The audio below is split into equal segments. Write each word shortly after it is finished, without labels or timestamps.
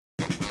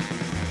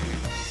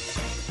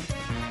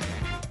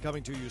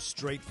Coming to you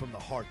straight from the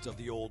heart of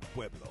the old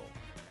Pueblo,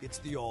 it's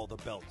the All the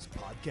Belts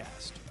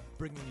podcast,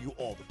 bringing you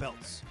all the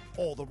belts,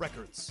 all the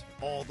records,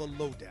 all the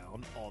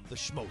lowdown on the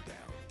Schmodown.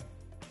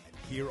 And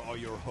here are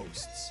your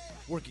hosts,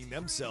 working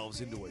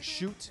themselves into a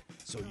shoot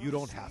so you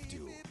don't have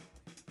to,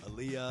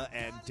 Aaliyah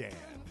and Dan.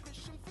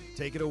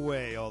 Take it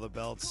away, All the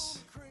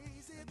Belts,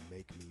 and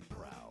make me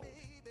proud.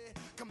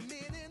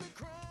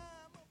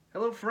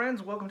 Hello,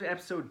 friends. Welcome to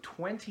episode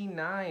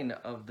 29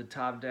 of the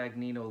Tom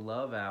Dagnino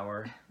Love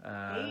Hour.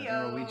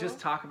 Where we just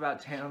talk about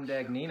Tom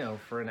Dagnino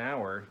for an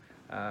hour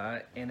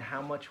and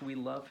how much we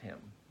love him.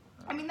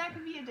 I mean, that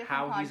could be a different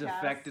how podcast. He's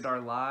affected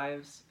our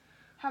lives.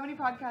 How many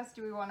podcasts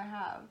do we want to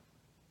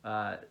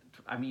have?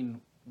 I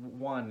mean,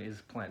 one is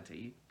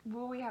plenty.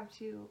 Will we have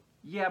two?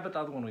 Yeah, but the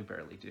other one we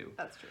barely do.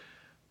 That's true.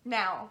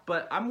 Now.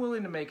 But I'm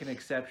willing to make an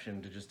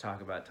exception to just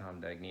talk about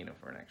Tom Dagnino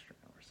for an extra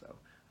hour or so.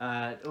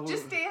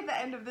 Just stay at the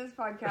end of this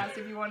podcast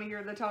if you want to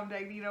hear the Tom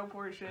Dagnino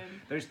portion.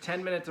 There's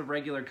 10 minutes of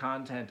regular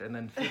content and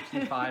then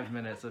 55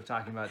 minutes of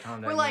talking about Tom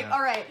Dagnino. We're like,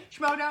 all right,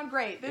 Schmodown,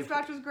 great. This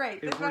match was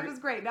great. This match was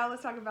great. Now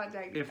let's talk about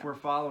Dagnino. If we're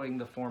following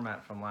the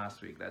format from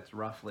last week, that's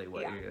roughly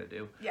what you're going to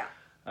do.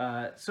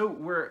 Yeah. So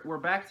we're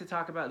back to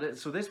talk about it.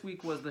 So this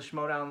week was the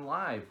Schmodown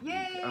Live week.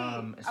 Yay!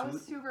 I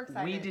was super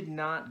excited. We did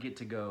not get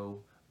to go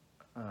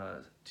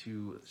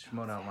to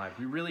Schmodown Live.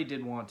 We really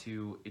did want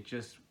to. It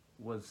just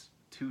was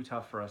too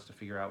tough for us to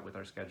figure out with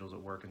our schedules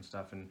at work and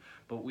stuff.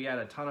 But we had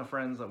a ton of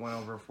friends that went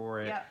over for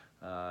it.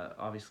 Yeah.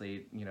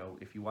 Obviously, you know,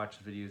 if you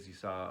watched the videos, you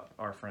saw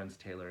our friends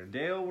Taylor and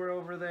Dale were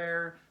over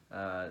there.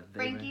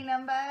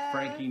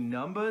 Frankie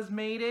Numbers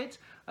made it.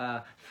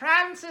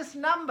 Francis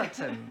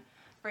Numberton.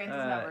 Francis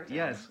Numberton.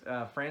 Yes,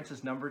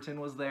 Francis Numberton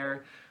was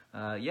there.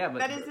 But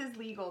that is his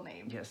legal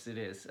name. Yes, it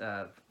is.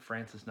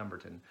 Francis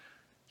Numberton.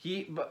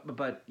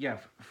 But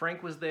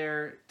Frank was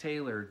there.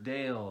 Taylor,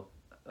 Dale,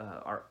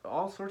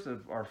 all sorts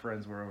of our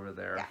friends were over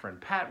there. Yeah. Our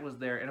friend Pat was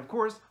there, and of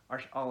course,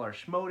 all our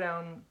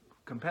Schmodown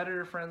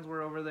competitor friends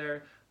were over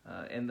there.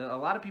 And a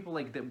lot of people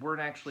that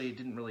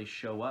didn't really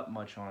show up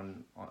much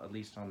on at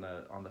least on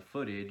the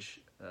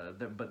footage.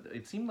 But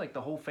it seemed like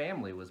the whole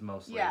family was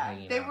mostly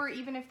hanging out. They were,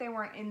 even if they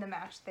weren't in the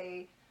match,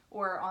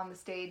 or on the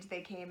stage,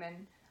 they came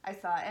and I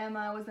saw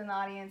Emma was in the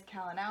audience,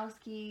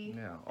 Kalinowski.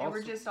 Yeah, they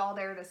were just all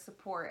there to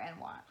support and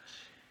watch.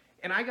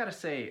 And I gotta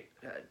say,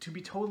 to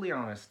be totally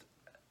honest,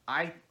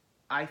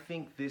 I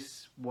think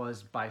this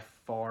was by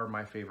far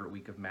my favorite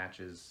week of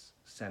matches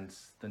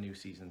since the new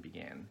season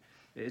began.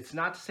 It's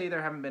not to say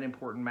there haven't been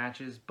important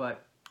matches,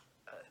 but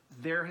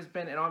there has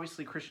been, and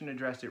obviously Christian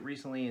addressed it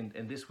recently,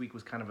 and this week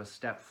was kind of a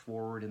step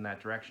forward in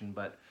that direction.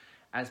 But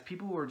as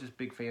people who are just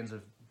big fans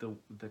of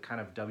the kind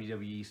of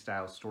WWE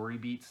style story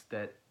beats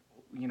that,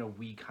 you know,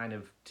 we kind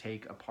of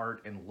take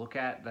apart and look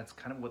at, that's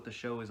kind of what the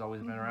show has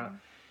always been around.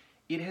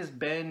 It has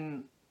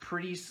been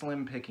pretty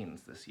slim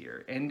pickings this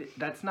year, and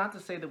that's not to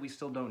say that we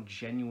still don't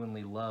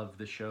genuinely love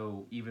the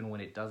show even when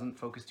it doesn't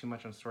focus too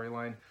much on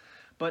storyline,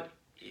 but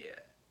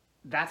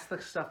that's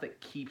the stuff that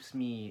keeps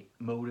me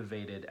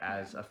motivated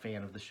as a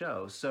fan of the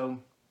show. So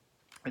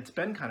it's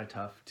been kind of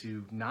tough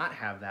to not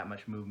have that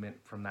much movement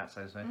from that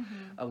side of things.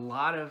 A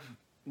lot of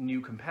new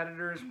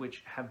competitors,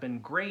 which have been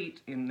great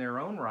in their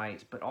own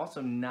right, but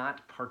also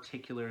not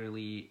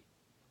particularly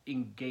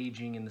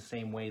engaging in the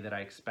same way that I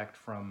expect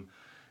from,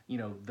 you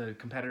know, the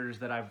competitors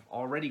that I've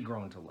already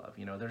grown to love.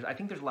 You know, I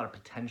think there's a lot of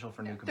potential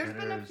for new competitors.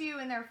 There's been a few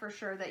in there for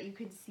sure that you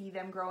could see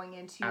them growing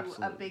into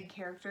a big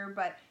character,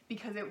 but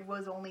because it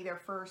was only their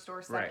first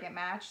or second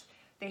match,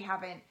 they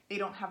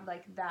don't have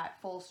like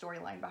that full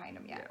storyline behind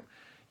them yet.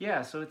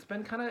 Yeah, so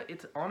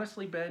it's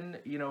honestly been,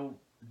 you know,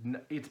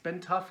 it's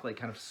been tough, like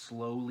kind of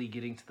slowly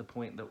getting to the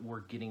point that we're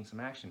getting some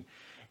action.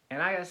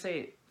 And I gotta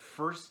say,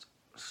 first,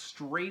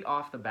 straight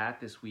off the bat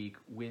this week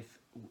with,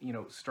 you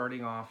know,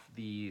 starting off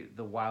the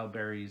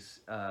Wildberries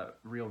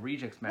Real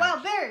Rejects match.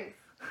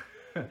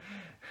 Wildberries!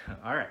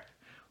 All right.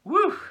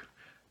 Woo!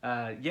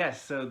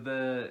 Yes, so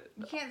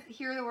You can't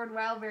hear the word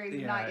Wildberries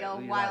and not yell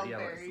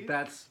Wildberries.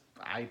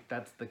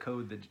 That's the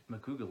code that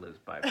Makuga lives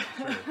by, for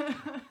sure.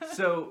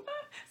 So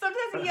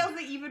sometimes he yells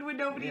it even when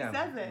nobody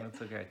says it.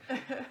 That's okay.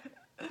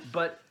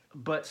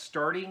 But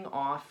starting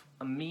off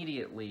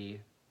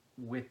immediately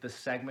with the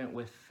segment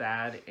with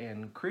Thad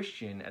and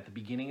Christian at the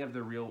beginning of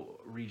the Real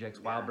Rejects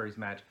Wildberries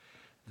match,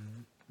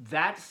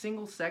 that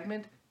single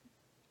segment,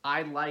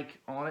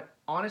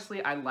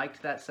 honestly, I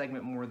liked that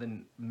segment more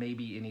than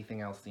maybe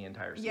anything else the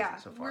entire season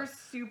so far. We're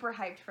super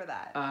hyped for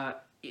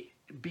that.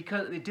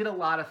 Because it did a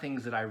lot of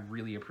things that I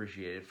really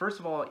appreciated. First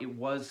of all, it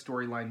was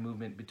storyline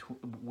movement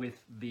with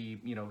the,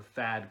 you know,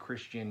 Thad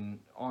Christian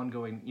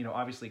ongoing. You know,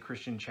 obviously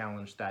Christian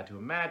challenged Thad to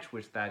a match,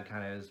 which Thad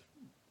kind of has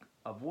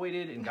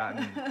avoided and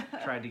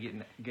tried to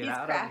get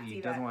out of. He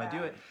doesn't want to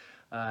do it,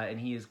 and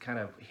he has kind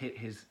of hit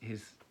his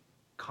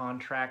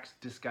contract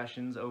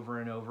discussions over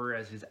and over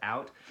as his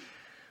out.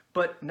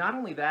 But not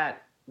only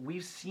that,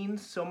 we've seen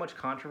so much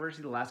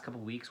controversy the last couple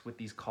of weeks with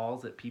these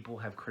calls that people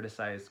have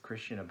criticized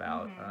Christian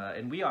about.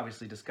 And we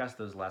obviously discussed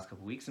those the last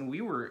couple of weeks, and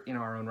we were in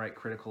our own right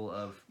critical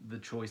of the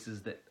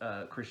choices that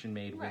Christian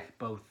made with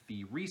both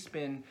the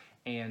respin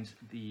and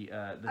the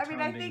I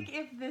mean, I think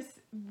if this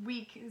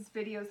week's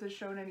videos has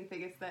shown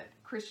anything, it's that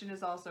Christian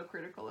is also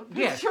critical of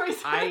his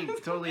choices. I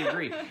totally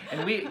agree.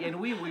 And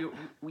we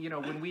you know,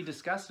 when we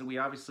discussed it, we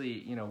obviously,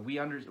 you know,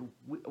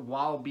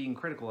 while being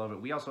critical of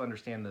it, we also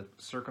understand the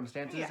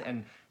circumstances,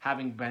 and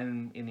having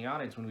been in the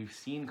audience when we've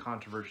seen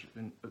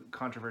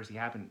controversy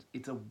happen,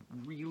 it's a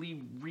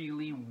really,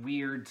 really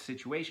weird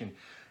situation.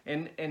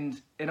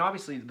 And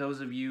obviously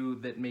those of you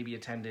that maybe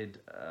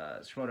attended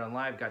Schmoedown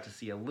Live got to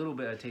see a little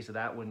bit of a taste of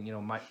that when, you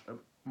know,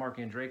 Mark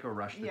Andreyko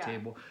rushed the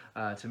table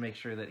to make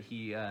sure that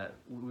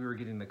we were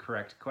getting the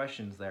correct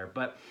questions there.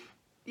 But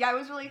yeah, I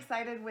was really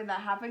excited when that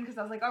happened because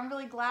I was like, I'm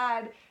really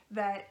glad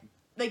that,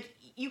 like,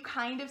 you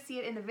kind of see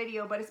it in the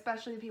video, but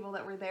especially the people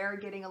that were there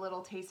getting a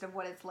little taste of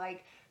what it's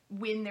like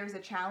when there's a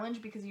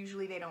challenge, because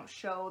usually they don't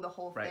show the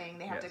whole thing.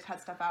 They have to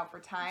cut stuff out for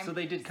time. So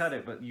they did cut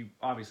it, but you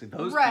obviously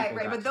those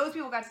those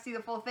people got to see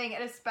the full thing.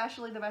 And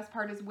especially the best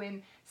part is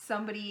when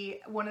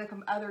one of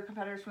the other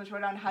competitors from the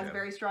Schmoedown has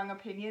very strong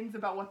opinions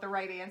about what the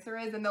right answer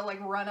is, and they'll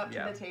like run up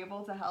to the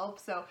table to help.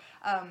 So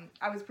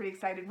I was pretty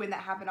excited when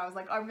that happened. I was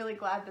like, I'm really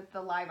glad that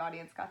the live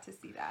audience got to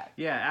see that.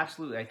 Yeah,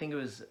 absolutely. I think it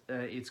was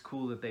it's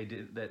cool that they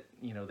did that.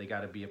 You know, they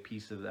got to be a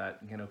piece of that.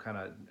 You know, kind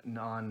of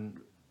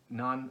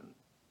non.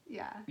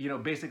 Yeah. You know,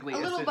 basically a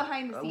little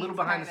behind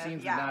the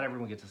scenes that not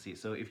everyone gets to see.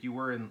 So if you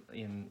were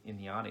in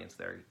the audience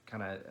there,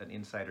 kind of an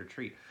insider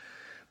treat.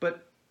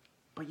 But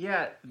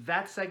yeah,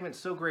 that segment's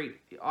so great.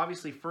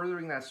 Obviously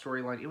furthering that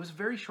storyline. It was a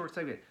very short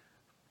segment.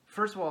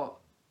 First of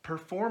all,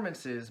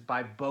 performances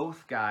by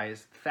both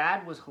guys.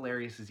 Thad was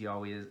hilarious as he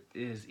always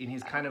is in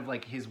his kind of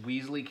like his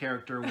Weasley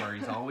character where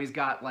he's always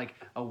got like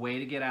a way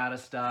to get out of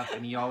stuff,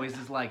 and he always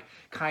is like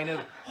kind of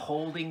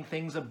holding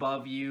things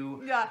above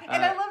you. Yeah,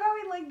 and I love how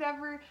he like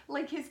never,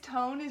 like his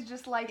tone is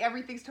just like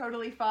everything's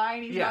totally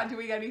fine. He's not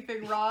doing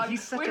anything wrong.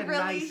 He's such a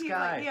nice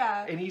guy.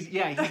 Like, and he's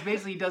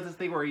basically does this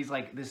thing where he's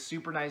like this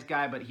super nice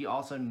guy, but he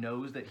also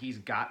knows that he's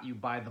got you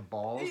by the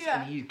balls,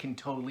 and he can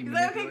totally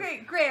manipulate. Like,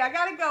 okay, great, I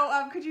gotta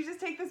go. Could you just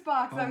take this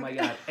box? Oh my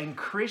god! And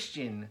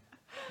Christian,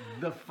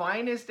 the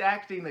finest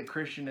acting that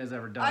Christian has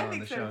ever done on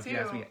the show. If you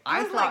ask me,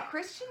 I thought like,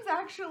 Christian's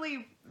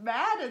actually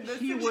mad at this.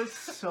 He was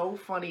so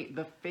funny.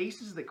 The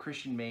faces that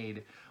Christian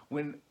made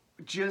when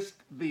just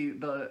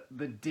the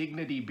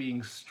dignity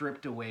being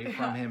stripped away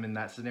from him in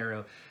that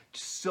scenario.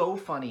 So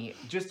funny,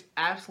 just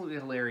absolutely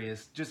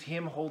hilarious. Just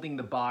him holding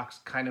the box,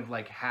 kind of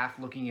like half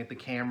looking at the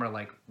camera,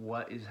 like,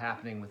 what is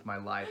happening with my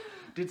life?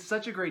 Did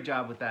such a great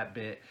job with that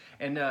bit.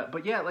 And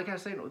but yeah, like I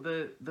was saying,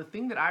 the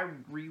thing that I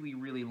really,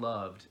 really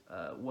loved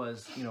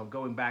was, you know,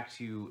 going back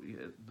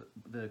to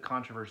the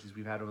controversies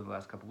we've had over the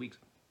last couple weeks.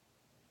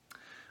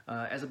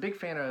 As a big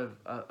fan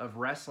of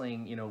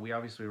wrestling, you know, we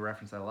obviously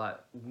reference that a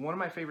lot. One of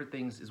my favorite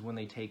things is when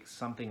they take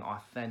something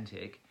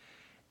authentic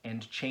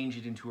and change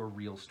it into a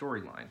real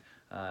storyline.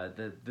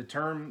 The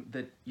term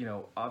that, you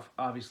know,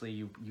 obviously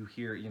you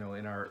hear, you know,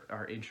 in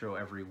our intro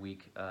every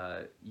week,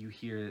 you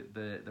hear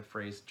the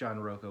phrase John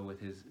Rocco with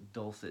his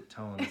dulcet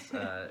tones.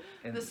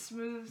 And the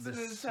smooth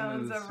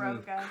tones of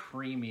Roca.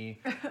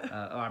 Creamy.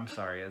 I'm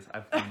sorry,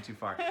 I've gone too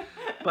far.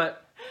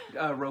 But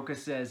Roca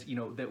says, you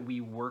know, that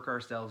we work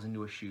ourselves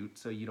into a shoot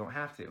so you don't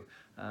have to.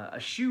 A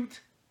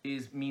shoot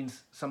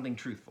means something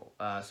truthful.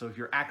 So if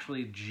you're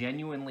actually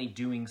genuinely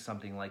doing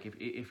something, like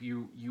if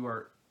you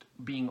are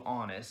being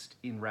honest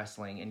in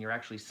wrestling and you're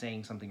actually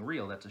saying something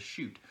real, that's a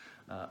shoot.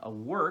 A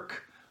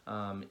work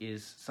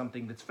is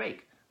something that's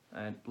fake,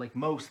 like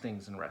most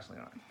things in wrestling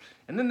are.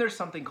 And then there's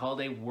something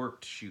called a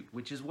worked shoot,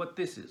 which is what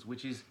this is,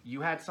 which is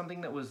you had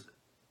something that was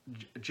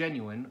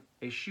genuine,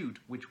 a shoot,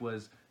 which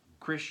was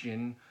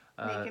Christian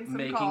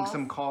making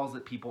some calls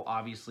that people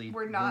obviously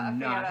were not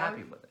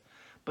happy with it.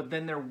 But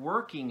then they're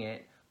working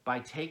it by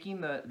taking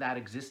that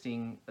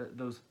existing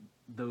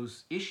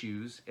those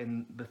issues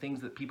and the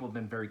things that people have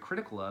been very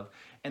critical of,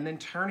 and then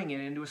turning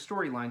it into a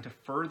storyline to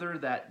further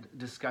that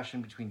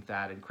discussion between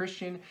Thad and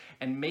Christian,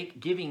 and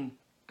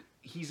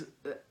he's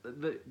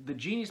the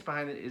genius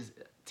behind it is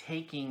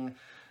taking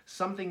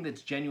something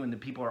that's genuine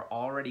that people are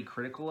already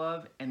critical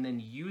of, and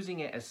then using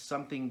it as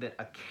something that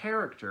a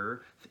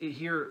character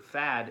here,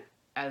 Thad,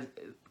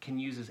 can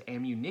use as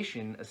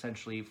ammunition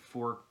essentially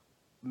for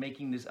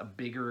making this a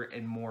bigger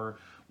and more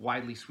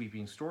widely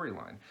sweeping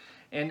storyline.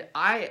 And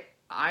I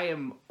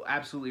am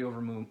absolutely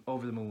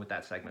over the moon with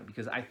that segment,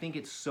 because I think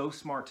it's so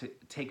smart to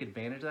take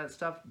advantage of that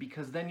stuff,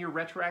 because then you're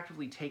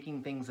retroactively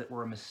taking things that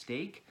were a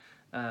mistake,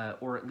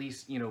 or at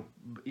least, you know,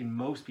 in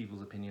most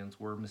people's opinions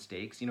were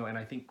mistakes, you know. And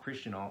I think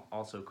Christian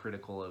also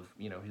critical of,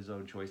 you know, his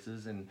own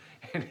choices, and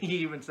he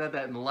even said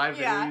that in the live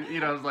video, you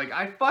know, I was like,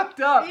 I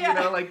fucked up, you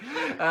know, like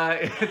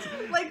it's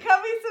like,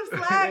 cut me some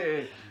slack.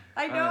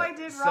 I know I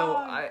did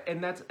wrong.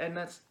 And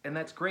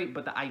that's great,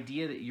 but the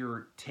idea that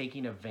you're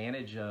taking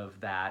advantage of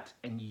that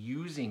and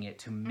using it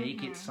to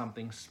make it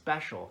something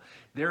special,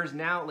 there's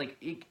now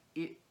like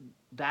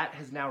that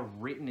has now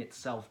written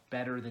itself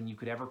better than you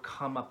could ever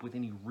come up with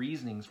any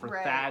reasonings for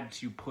Thad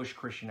to push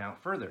Christian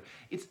out further.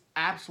 It's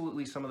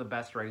absolutely some of the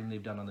best writing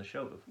they've done on the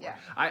show before. Yeah.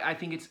 I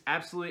think it's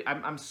absolutely,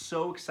 I'm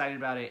so excited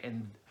about it,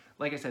 and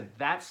like I said,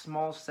 that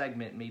small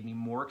segment made me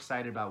more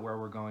excited about where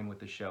we're going with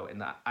the show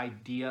and the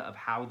idea of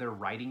how they're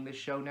writing this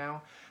show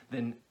now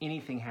than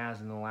anything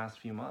has in the last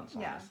few months,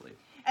 honestly.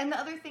 And the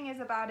other thing is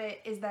about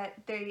it is that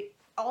they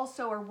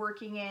also are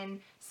working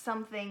in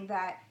something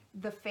that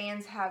the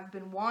fans have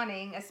been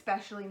wanting,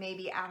 especially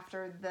maybe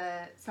after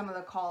some of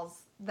the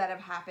calls that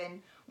have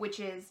happened, which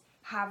is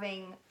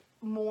having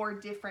more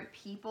different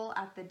people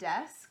at the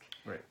desk,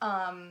 right.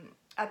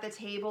 At the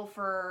table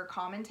for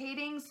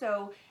commentating.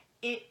 So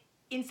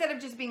instead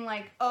of just being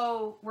like,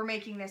 oh, we're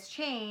making this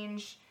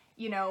change,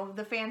 you know,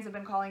 the fans have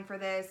been calling for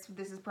this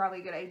is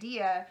probably a good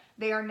idea.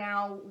 They are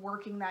now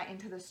working that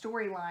into the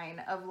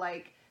storyline of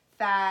like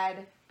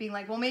Thad being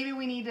like, well, maybe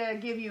we need to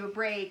give you a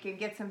break and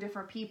get some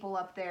different people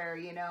up there,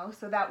 you know?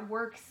 So that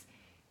works.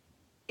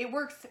 It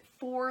works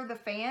for the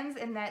fans,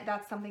 and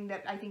that's something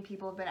that I think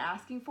people have been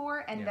asking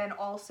for. And then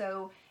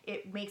also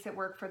it makes it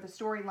work for the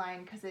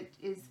storyline because it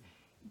is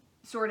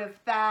sort of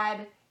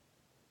Thad.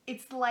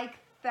 It's like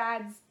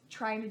Thad's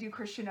trying to do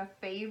Christian a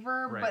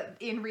favor, right. But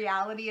in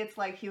reality, it's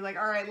like he's like,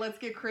 all right, let's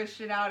get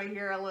Christian out of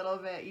here a little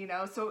bit, you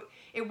know? So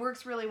it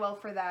works really well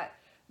for that,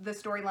 the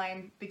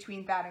storyline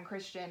between Thad and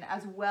Christian,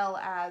 as well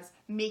as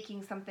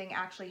making something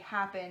actually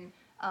happen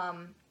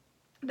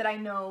that I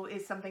know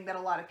is something that a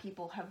lot of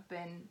people have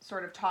been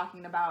sort of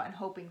talking about and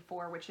hoping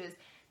for, which is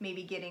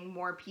maybe getting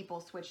more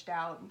people switched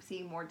out,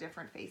 seeing more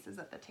different faces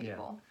at the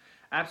table.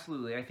 Yeah.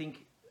 Absolutely. I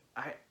think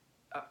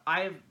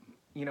I've,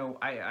 you know,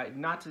 I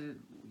not to,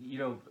 you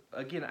know,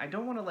 again, I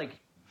don't want to like,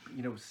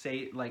 you know,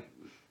 say like,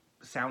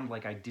 sound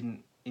like I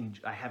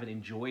haven't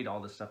enjoyed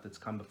all the stuff that's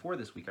come before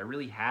this week. I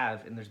really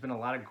have, and there's been a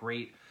lot of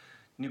great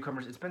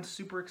newcomers. It's been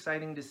super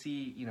exciting to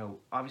see, you know,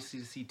 obviously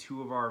to see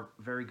two of our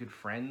very good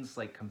friends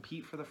like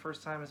compete for the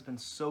first time has been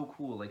so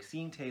cool. Like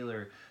seeing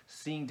Taylor,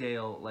 seeing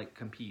Dale like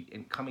compete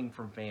and coming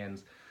from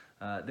fans.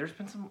 There's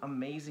been some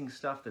amazing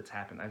stuff that's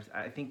happened.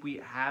 I think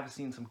we have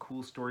seen some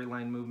cool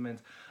storyline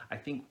movements. I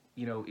think,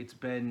 you know, it's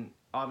been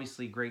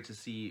obviously great to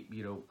see,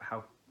 you know,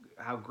 how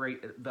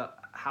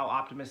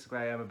optimistic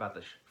I am about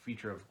the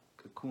future of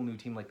a cool new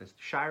team like the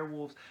Shire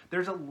Wolves.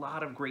 There's a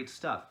lot of great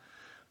stuff,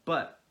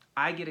 but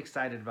I get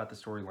excited about the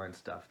storyline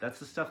stuff. That's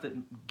the stuff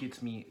that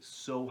gets me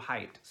so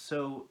hyped.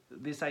 So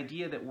this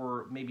idea that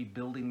we're maybe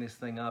building this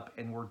thing up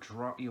and we're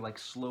like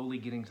slowly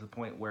getting to the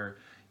point where,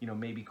 you know,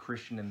 maybe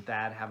Christian and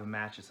Thad have a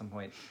match at some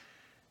point.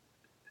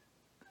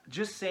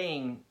 Just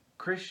saying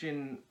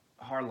Christian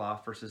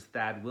Harloff versus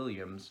Thad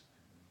Williams,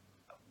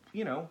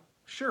 you know,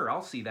 sure,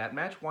 I'll see that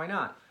match. Why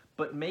not?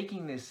 But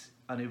making this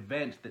an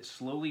event that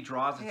slowly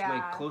draws its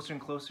way closer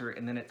and closer,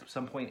 and then at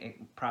some point,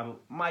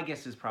 my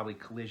guess is probably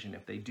Collision,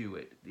 if they do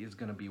it, is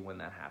going to be when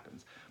that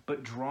happens.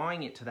 But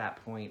drawing it to that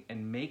point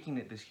and making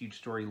it this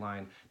huge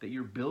storyline that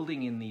you're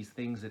building in these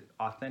things that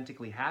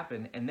authentically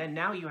happen, and then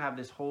now you have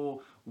this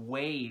whole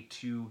way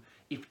to,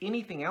 if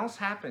anything else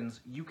happens,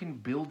 you can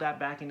build that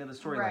back into the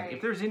storyline. Right.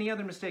 If there's any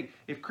other mistake,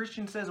 if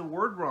Christian says a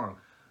word wrong,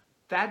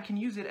 Thad can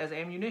use it as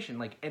ammunition.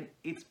 Like, and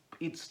it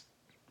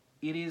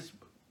is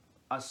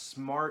a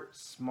smart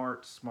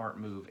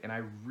move, and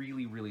I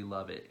really, really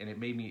love it, and it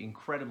made me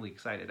incredibly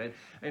excited.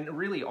 And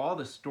really, all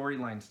the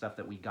storyline stuff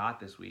that we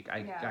got this week,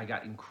 I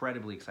got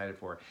incredibly excited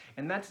for.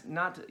 And that's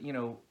not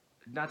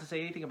to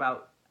say anything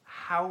about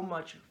how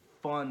much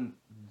fun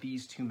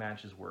these two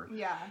matches were.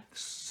 Yeah.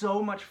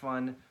 So much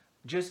fun.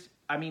 Just,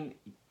 I mean,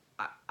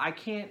 I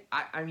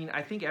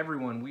think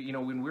everyone,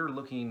 when we were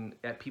looking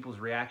at people's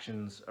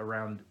reactions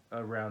around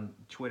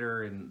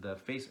Twitter and the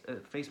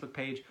Facebook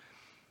page,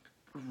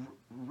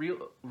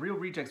 Real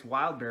Rejects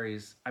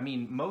Wildberries, I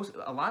mean,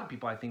 a lot of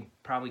people, I think,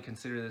 probably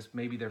consider this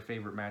maybe their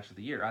favorite match of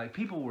the year. Like,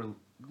 people were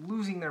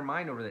losing their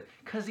mind over that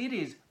because it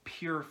is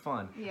pure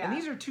fun. Yeah. And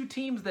these are two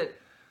teams that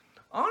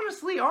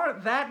honestly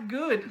aren't that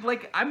good.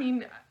 Like, I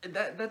mean,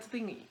 that's the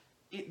thing.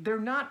 They're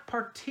not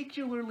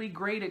particularly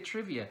great at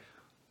trivia.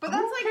 But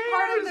that's like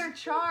part of their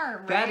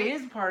charm, right? That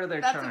is part of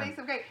their charm. That's what makes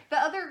them great. The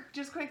other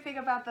just quick thing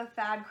about the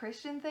Thad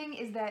Christian thing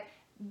is that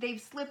they've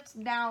slipped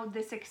now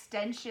this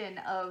extension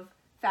of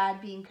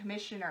Thad being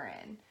commissioner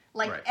in.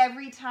 Like, right.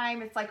 Every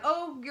time it's like,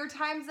 oh, your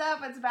time's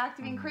up, it's back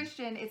to being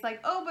Christian. It's like,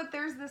 oh, but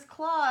there's this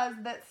clause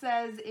that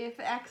says if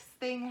X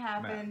thing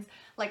happens,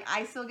 like,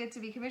 I still get to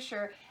be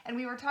commissioner. And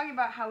we were talking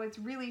about how it's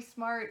really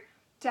smart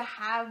to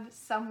have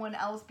someone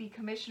else be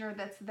commissioner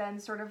that's then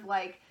sort of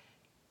like,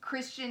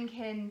 Christian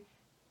can,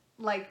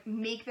 like,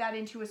 make that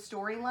into a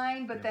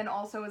storyline, but then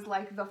also is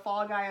like the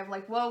fall guy of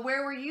like, well,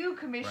 where were you,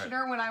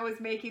 commissioner, when I was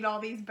making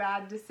all these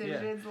bad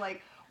decisions? Yeah.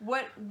 Like,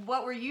 what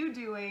were you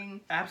doing?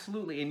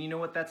 Absolutely. And you know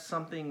what? That's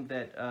something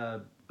that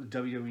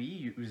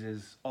WWE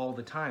uses all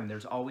the time.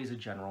 There's always a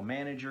general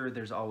manager.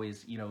 There's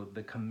always,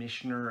 the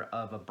commissioner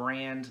of a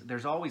brand.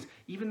 There's always,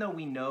 even though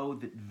we know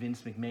that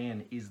Vince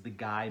McMahon is the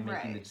guy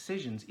making the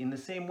decisions, in the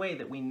same way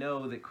that we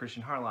know that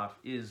Christian Harloff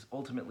is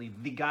ultimately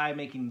the guy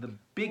making the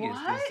biggest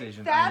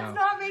decisions. That's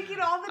not making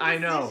all the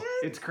decisions? I know.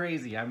 It's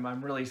crazy.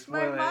 I'm really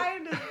spoiling it. My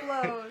mind is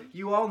blown.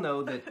 You all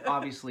know that,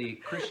 obviously,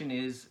 Christian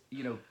is,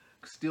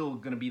 still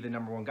going to be the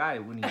number one guy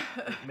when he's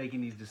making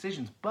these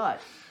decisions.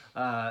 But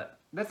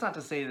that's not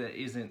to say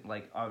that isn't,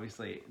 like,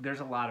 obviously, there's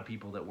a lot of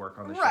people that work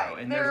on the Right, show.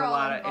 And they're there's a all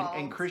lot involved.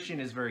 and Christian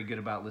is very good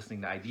about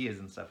listening to ideas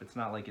and stuff. It's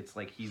not like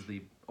he's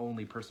the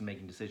only person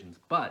making decisions.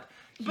 But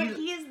he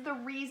is the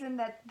reason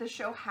that the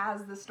show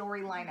has the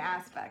storyline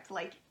aspect.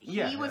 Like, he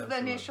was absolutely. the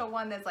initial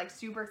one that's, like,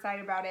 super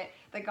excited about it,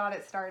 that got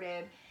it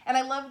started. And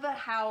I love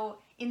how,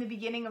 in the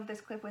beginning of this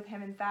clip with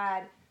him and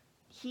Thad,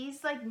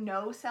 he's, like,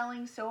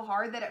 no-selling so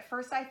hard that at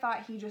first I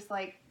thought he just,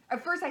 like...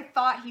 At first I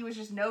thought he was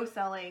just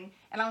no-selling,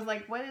 and I was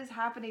like, what is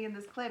happening in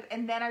this clip?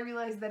 And then I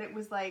realized that it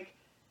was, like,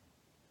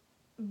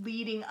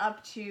 leading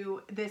up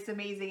to this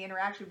amazing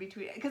interaction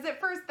between... Because at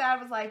first Thad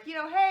was like, you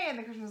know, hey, and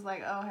the Christian was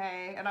like, oh,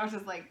 hey. And I was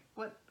just like,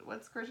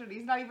 what's Christian?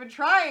 He's not even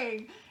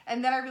trying.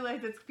 And then I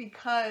realized it's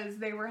because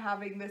they were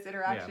having this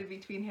interaction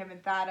between him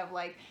and Thad of,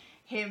 like,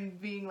 him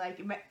being,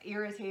 like,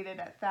 irritated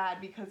at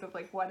Thad because of,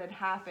 like, what had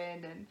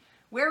happened. And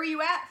where were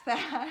you at,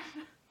 Thad?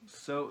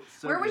 So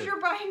where was good.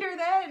 your binder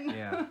then?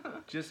 Yeah,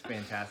 just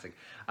fantastic.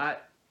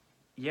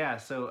 Yeah,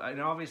 so,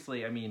 and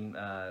obviously, I mean,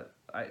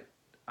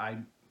 I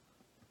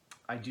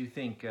do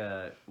think,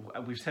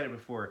 we've said it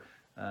before,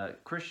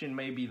 Christian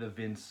may be the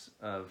Vince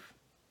of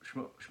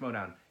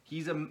Schmoedown.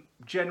 He's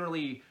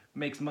generally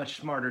makes much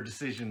smarter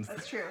decisions.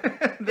 That's true.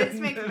 Vince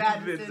makes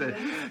bad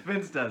decisions.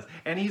 Vince does.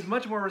 And he's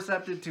much more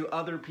receptive to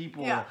other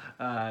people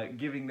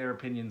giving their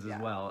opinions as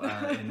well,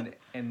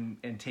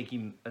 and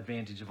taking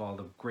advantage of all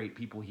the great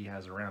people he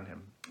has around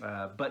him.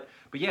 But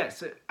yeah,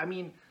 so, I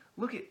mean,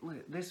 look at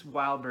this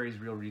Wildberries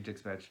Real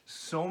Rejects match.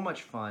 So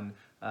much fun,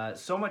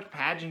 so much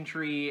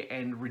pageantry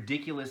and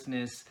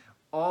ridiculousness.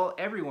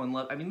 Everyone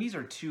loved. I mean, these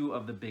are two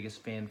of the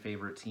biggest fan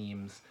favorite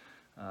teams,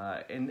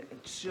 and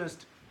it's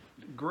just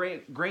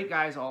great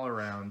guys all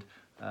around.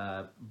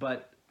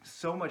 But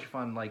so much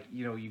fun. Like,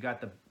 you know, you got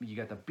the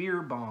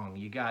beer bong,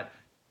 you got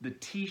the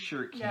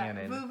T-shirt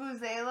cannon,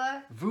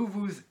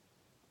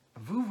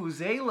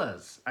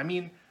 vuvuzelas. I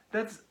mean,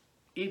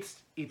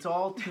 it's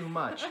all too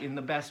much in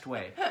the best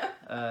way,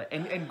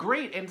 and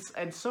great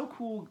and so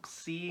cool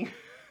seeing.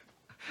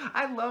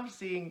 I love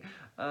seeing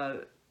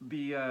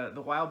the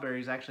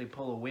Wildberries actually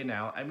pull a win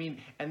out. I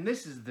mean, and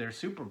this is their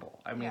Super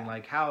Bowl. I mean,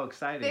 like, how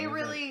exciting! They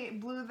really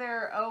blew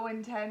their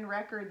 0-10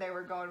 record they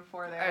were going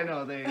for there. I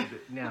know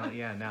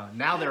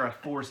now they're a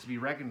force to be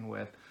reckoned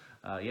with.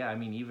 Yeah, I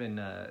mean, even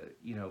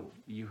you know,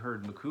 you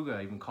heard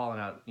Makuga even calling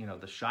out, you know,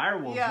 the Shire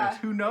Wolves. Yeah.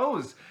 Who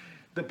knows?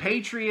 The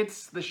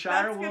Patriots, the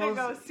Shire Wolves. That's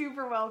gonna go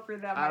super well for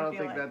them. I don't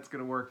think that's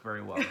gonna work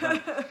very well.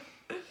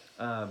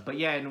 But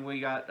yeah, and we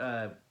got.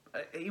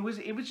 It was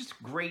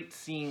just great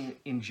seeing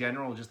in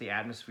general just the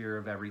atmosphere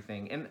of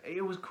everything, and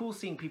it was cool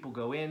seeing people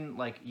go in.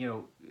 Like, you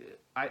know,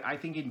 I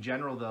think in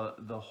general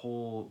the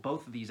whole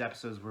both of these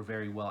episodes were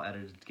very well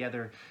edited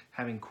together,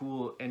 having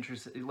cool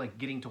entrances, like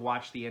getting to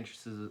watch the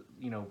entrances.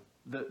 You know,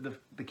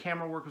 the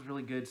camera work was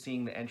really good,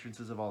 seeing the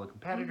entrances of all the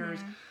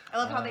competitors. I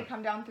love how they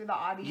come down through the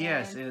audience.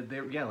 Yes,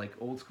 they're like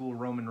old school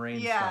Roman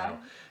Reigns style.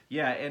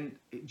 Yeah, and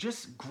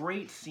just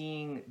great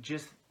seeing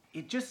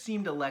it just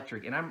seemed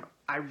electric, and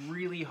I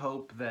really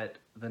hope that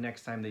the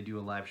next time they do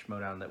a live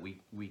Schmoedown that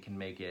we can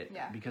make it.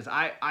 Yeah. Because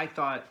I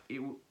thought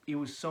it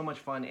was so much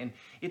fun, and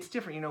it's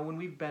different. You know, when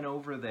we've been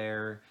over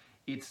there,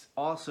 it's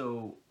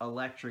also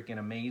electric and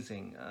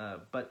amazing.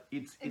 But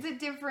it's a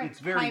different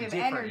very kind of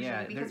different, energy,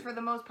 yeah. because for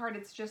the most part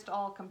it's just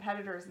all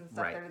competitors and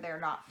stuff. Right. They're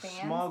not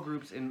fans. Small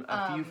groups and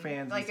a few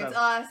fans. Like, and it's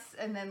stuff. us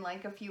and then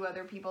like a few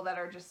other people that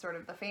are just sort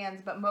of the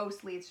fans, but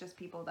mostly it's just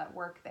people that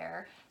work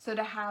there. So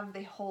to have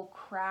the whole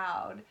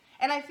crowd,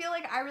 and I feel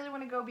like I really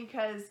want to go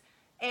because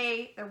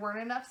there weren't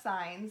enough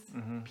signs.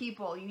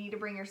 People, you need to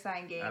bring your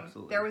sign game.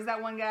 Absolutely. There was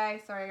that one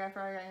guy, sorry I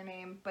forgot your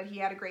name, but he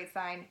had a great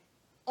sign.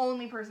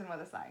 Only person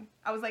with a sign.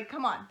 I was like,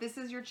 come on, this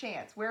is your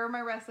chance. Where are my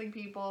wrestling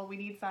people? We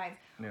need signs.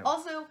 Yeah.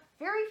 Also,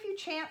 very few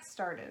chants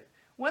started.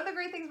 One of the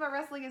great things about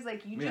wrestling is,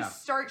 like, you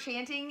just start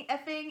chanting a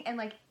thing, and,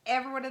 like,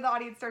 everyone in the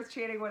audience starts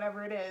chanting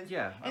whatever it is.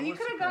 Yeah. And you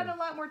could have gotten a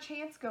lot more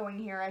chants going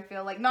here, I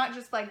feel like. Not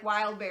just, like,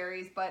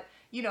 Wildberries, but,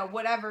 you know,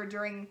 whatever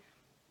during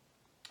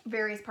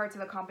various parts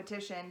of the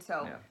competition.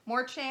 So,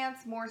 more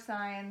chants, more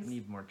signs.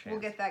 Need more chants.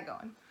 We'll get that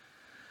going.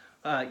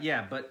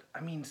 Yeah, but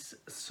I mean,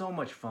 so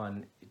much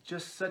fun.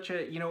 Just such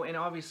a, you know, and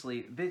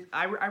obviously,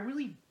 I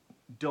really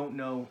don't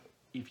know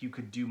if you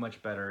could do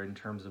much better in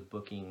terms of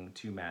booking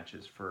 2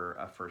 matches for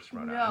a first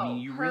Schmoedown. I mean,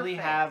 you really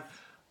have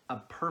a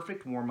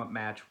perfect warm-up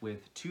match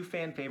with 2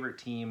 fan favorite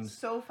teams.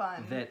 So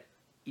fun. That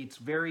it's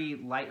very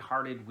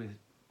lighthearted with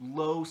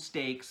low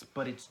stakes,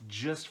 but it's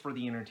just for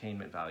the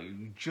entertainment value.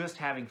 You're just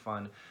having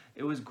fun.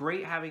 It was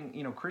great having,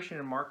 you know, Christian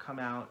and Mark come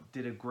out,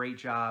 did a great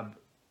job.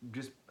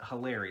 Just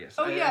hilarious.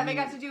 Oh yeah, they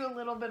got to do a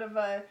little bit of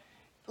a,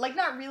 like,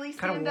 not really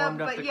stand up,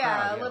 but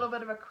a little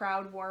bit of a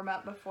crowd warm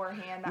up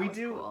beforehand. That was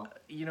cool.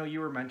 You know,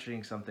 you were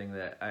mentioning something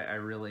that I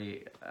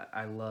really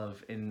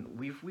love, and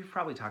we've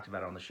probably talked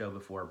about it on the show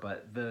before,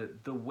 but the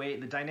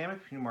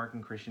dynamic between Mark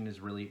and Christian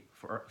is really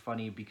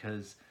funny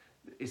because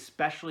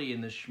especially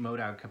in the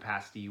Schmoedown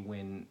capacity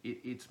when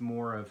it's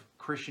more of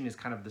Christian is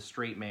kind of the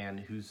straight man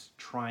who's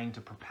trying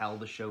to propel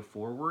the show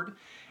forward,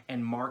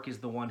 and Mark is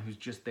the one who's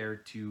just there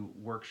to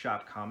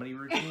workshop comedy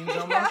routines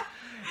almost. Yeah.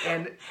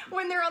 And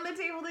when they're on the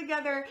table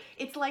together,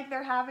 it's like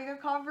they're having a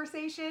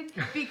conversation,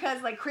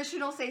 because like Christian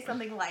will say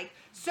something like,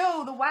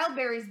 so the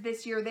Wildberries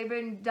this year, they've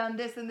been done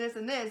this and this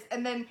and this,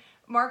 and then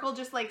Mark will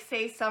just like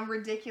say some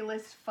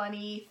ridiculous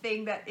funny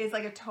thing that is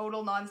like a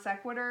total non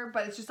sequitur,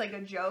 but it's just like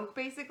a joke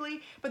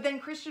basically. But then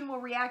Christian will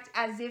react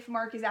as if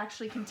Mark is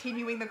actually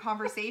continuing the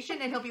conversation,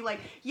 and he'll be like,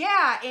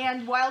 yeah,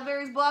 and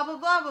Wildberries blah blah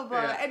blah blah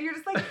blah. And you're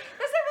just like, that's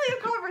not really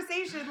a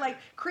conversation. Like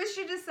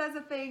Christian just says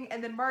a thing,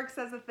 and then Mark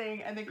says a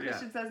thing, and then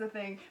Christian says a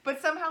thing.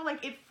 But somehow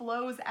like it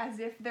flows as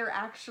if they're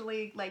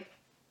actually like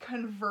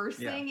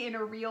conversing in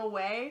a real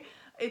way.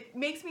 It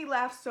makes me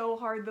laugh so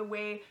hard the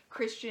way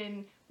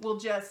Christian will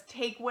just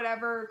take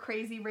whatever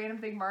crazy random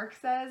thing Mark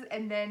says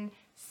and then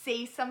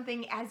say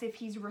something as if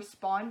he's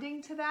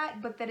responding to that,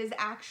 but that is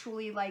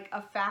actually like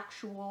a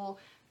factual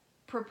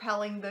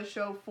propelling the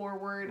show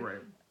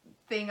forward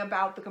thing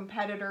about the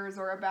competitors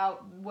or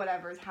about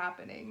whatever's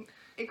happening.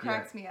 It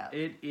cracks me up.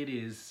 It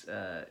is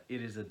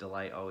a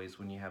delight always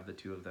when you have the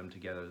two of them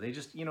together. They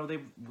just, you know,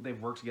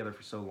 they've worked together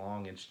for so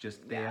long. It's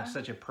just they have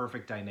such a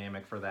perfect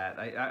dynamic for that.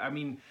 I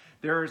mean,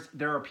 there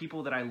are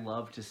people that I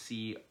love to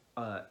see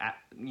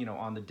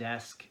on the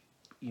desk,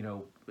 you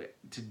know,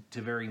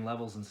 to varying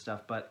levels and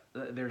stuff, but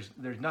there's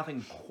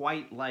nothing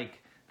quite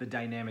like the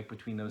dynamic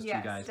between those two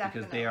guys,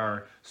 because they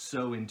are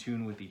so in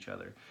tune with each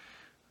other.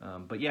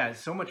 But yeah, it's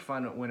so much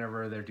fun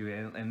whenever they're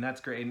doing it, and that's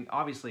great. And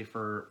obviously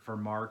for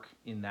Mark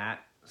in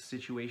that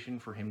situation,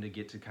 for him to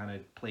get to kind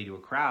of play to a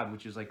crowd,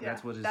 which is like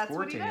that's what his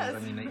forte is. I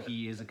mean,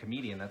 he is a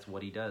comedian. That's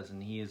what he does,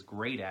 and he is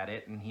great at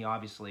it. And he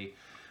obviously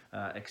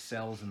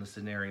excels in the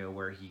scenario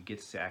where he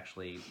gets to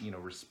actually, you know,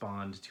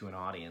 respond to an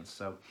audience.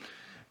 So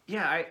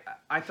yeah,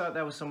 I thought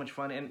that was so much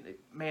fun. And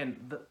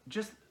man,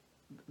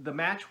 the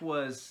match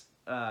was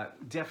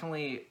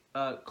definitely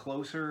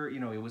closer. You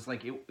know, it was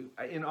like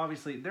and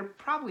obviously they're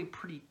probably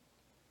pretty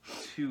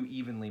too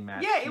evenly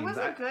matched. Yeah, it was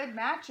a good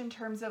match in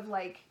terms of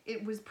like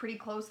it was pretty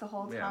close the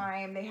whole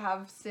time. They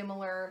have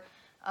similar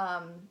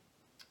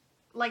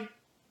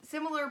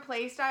similar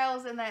play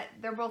styles in that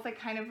they're both like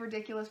kind of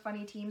ridiculous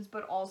funny teams,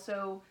 but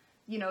also,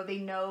 you know, they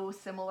know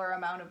similar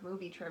amount of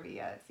movie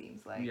trivia, it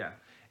seems like. Yeah.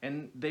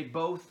 And they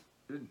both,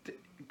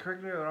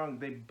 correct me if I'm wrong,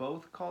 they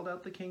both called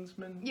out the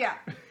Kingsmen? Yeah.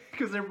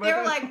 Because they're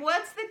like,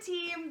 what's the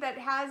team that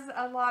has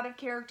a lot of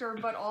character,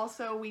 but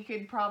also we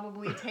could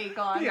probably take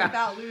on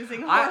without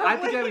losing horribly? I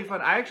think that'd be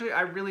fun.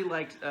 I really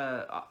liked...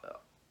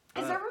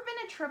 Has there ever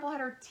been a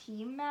triple-header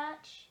team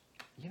match?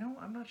 You know,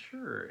 I'm not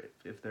sure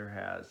if there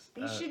has.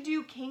 They should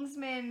do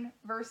Kingsmen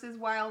versus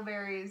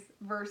Wildberries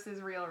versus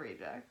Real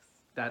Rejects.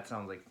 That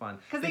sounds like fun.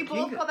 Because they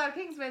both called out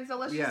Kingsmen, so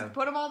let's just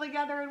put them all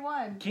together in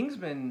one.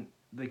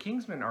 The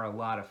Kingsmen are a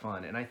lot of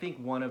fun, and I think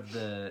one of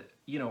the,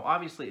 you know,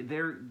 obviously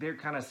they're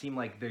kind of seem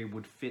like they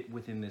would fit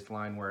within this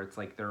line where it's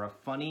like they're a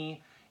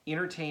funny,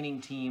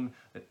 entertaining team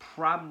that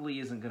probably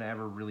isn't going to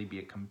ever really be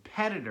a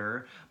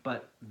competitor,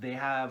 but they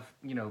have,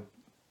 you know,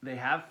 they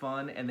have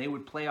fun, and they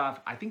would play off.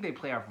 I think they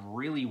play off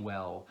really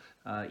well,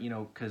 you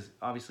know, because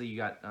obviously you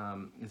got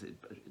is it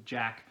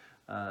Jack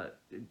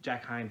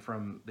Hine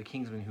from the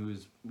Kingsmen, who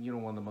is, you know,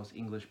 one of the most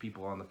English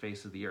people on the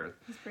face of the earth.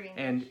 He's pretty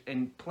English.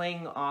 And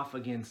playing off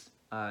against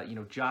you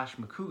know, Josh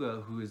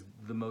McCouga, who is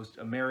the most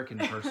American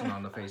person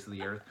on the face of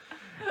the earth.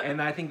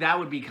 And I think that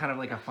would be kind of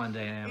like a fun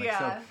dynamic.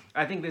 Yeah. So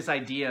I think this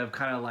idea of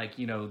kind of like,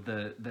 you know,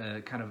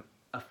 the kind of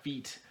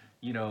effete,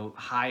 you know,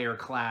 higher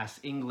class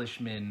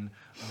Englishmen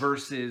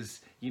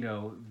versus, you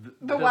know,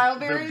 the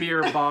Wildberries, the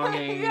beer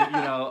bonging, you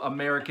know,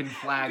 American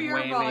flag beer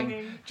waving,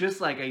 bonging.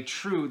 Just like a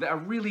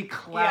really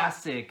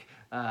classic,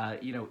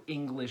 you know,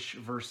 English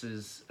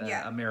versus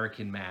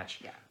American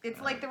match. Yeah,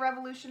 it's like the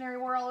Revolutionary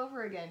War all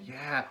over again.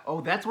 Yeah.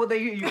 Oh, that's what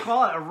you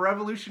call it, a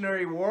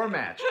Revolutionary War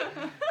match.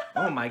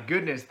 Oh my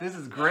goodness, this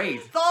is great.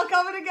 It's all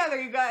coming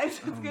together, you guys.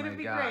 It's gonna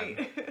be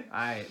great.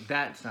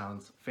 That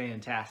sounds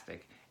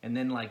fantastic. And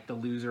then like the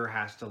loser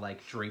has to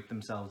like drape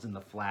themselves in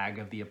the flag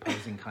of the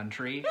opposing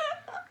country.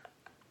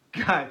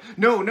 God,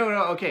 no.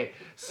 Okay,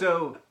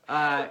 so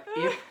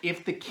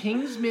if the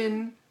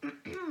Kingsmen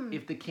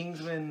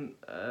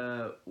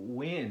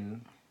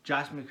win,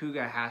 Josh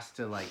McCouga has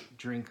to like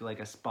drink like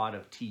a spot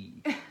of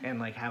tea and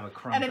like have a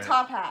crumpet and a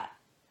top hat.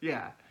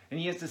 Yeah, and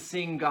he has to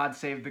sing "God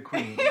Save the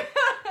Queen."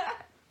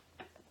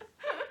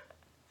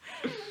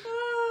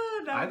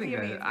 I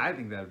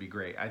think that would be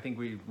great. I think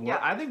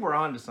we're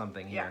on to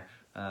something here.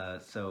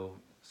 So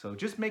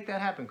just make that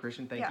happen,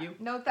 Christian. Thank you.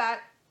 Note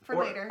that for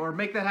later. Or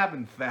make that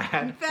happen,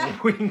 Thad.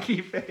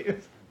 Winky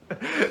face.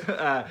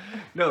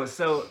 No,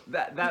 so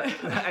that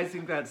I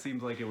think that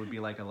seems like it would be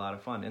like a lot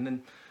of fun. And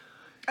then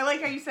I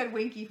like how you said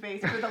winky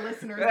face for the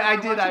listeners. I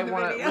did. I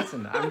want to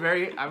listen. I'm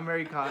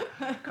very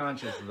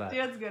conscious of that.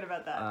 Dad's good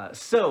about that.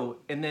 So,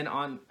 and then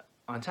on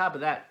top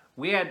of that,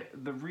 we had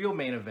the real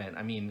main event.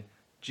 I mean,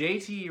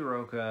 JT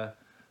Iroka.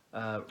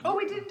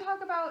 We didn't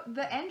talk about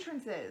the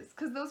entrances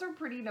because those are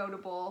pretty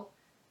notable.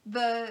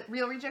 The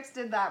Real Rejects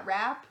did that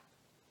rap.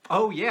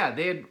 Oh yeah,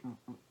 they had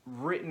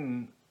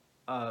written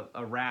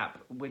a rap,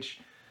 which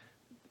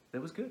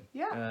that was good.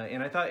 Yeah.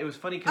 And I thought it was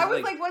funny because I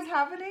was like, what's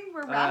happening?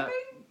 We're rapping?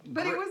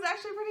 But it was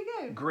actually pretty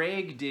good.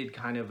 Greg did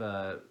kind of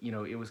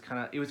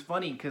it was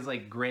funny because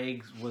like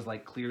Greg's was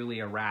like clearly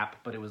a rap,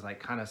 but it was like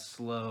kind of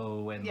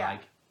slow and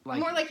like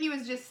more like he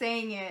was just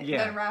saying it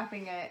than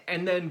rapping it.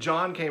 And then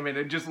John came in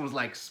and just was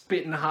like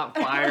spitting hot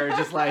fire,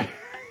 just like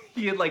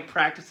he had like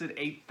practiced it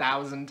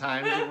 8,000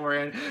 times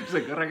beforehand. He's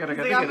like, I'm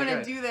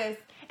gonna do this.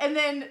 And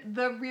then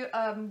the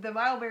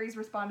Wildberries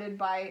responded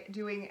by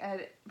doing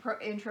an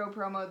intro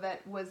promo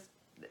that was,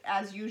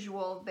 as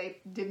usual, they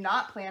did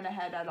not plan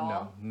ahead at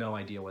all. No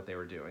idea what they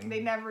were doing. They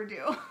never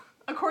do,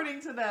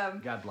 according to them.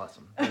 God bless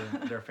them.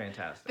 They're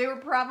fantastic. They were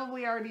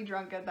probably already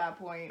drunk at that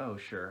point. Oh,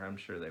 sure. I'm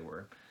sure they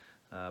were.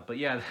 But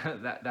yeah,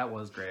 that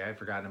was great. I'd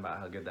forgotten about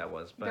how good that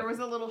was. But there was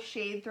a little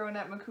shade thrown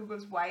at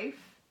Makuga's wife.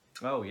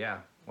 Oh, yeah.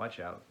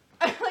 Watch out.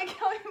 I like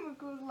how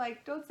Makuga was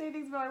like, don't say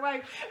things about my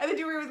wife. And then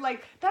Dewey was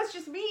like, that's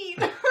just mean.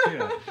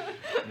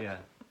 Yeah.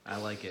 I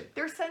like it.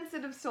 They're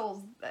sensitive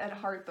souls at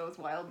heart, those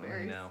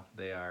Wildberries. No,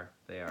 they are.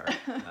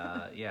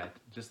 Yeah,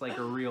 just like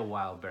a real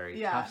Wildberry.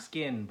 Yeah. Tough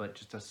skin, but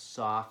just a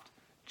soft,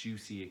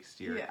 juicy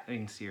exterior. Yeah.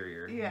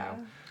 Yeah. You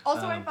know?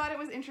 Also, I thought it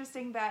was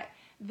interesting that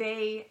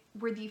they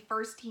were the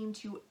first team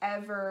to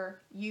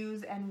ever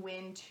use and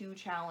win 2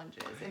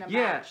 challenges in a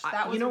match.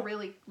 That was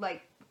really,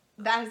 like,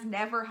 that has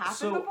never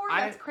happened before?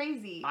 That's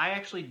crazy. I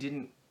actually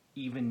didn't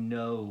even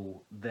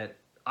know that.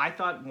 I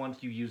thought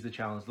once you use the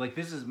challenge, like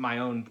this is my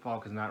own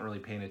fault because I'm not really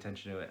paying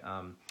attention to it.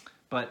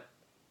 But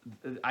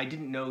I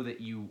didn't know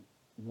that you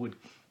would.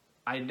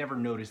 I had never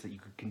noticed that you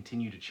could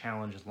continue to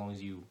challenge as long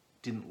as you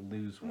didn't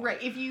lose one.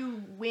 Right. If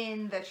you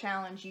win the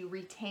challenge, you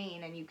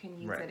retain and you can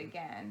use it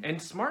again.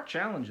 And smart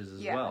challenges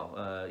as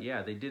well.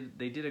 They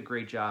did a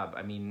great job.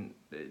 I mean,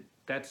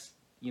 that's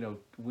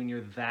when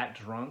you're that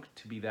drunk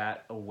to be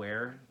that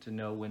aware to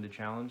know when to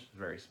challenge,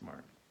 very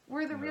smart.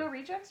 Were the Real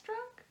Rejects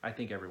drunk? I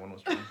think everyone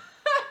was drunk.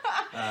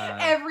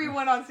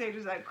 Everyone on stage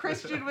was like,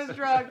 Christian was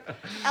drunk,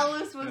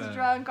 Ellis was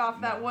drunk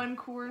off that one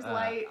Coors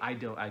Light. I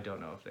don't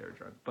know if they were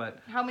drunk, but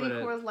how many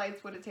Coors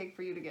Lights would it take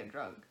for you to get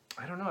drunk?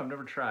 I don't know. I've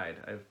never tried.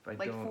 I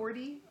like don't,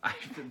 40?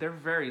 They're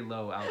very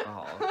low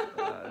alcohol.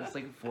 It's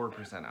like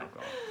 4%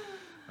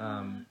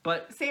 alcohol.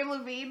 But Sam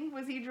Levine,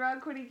 was he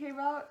drunk when he came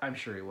out? I'm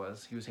sure he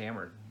was. He was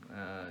hammered.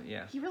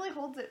 Yeah. He really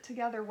holds it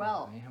together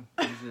well.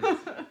 Yeah,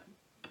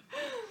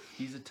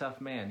 he's a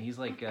tough man. He's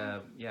like,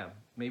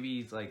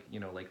 maybe he's like,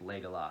 like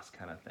Legolas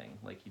kind of thing.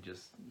 Like he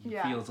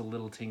feels a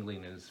little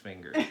tingling in his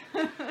fingers.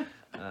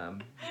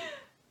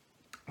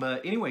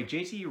 But anyway,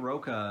 JT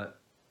Roca,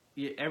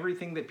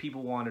 everything that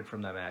people wanted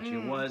from that match.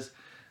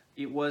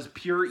 It was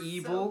pure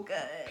evil,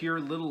 pure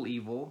little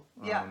evil,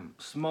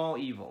 small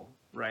evil,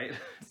 right?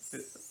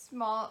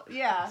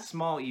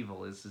 Small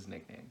evil is his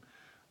nickname.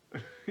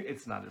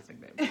 It's not his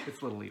nickname.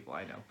 It's little evil,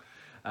 I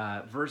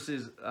know.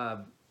 Versus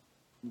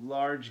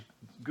large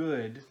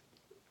good.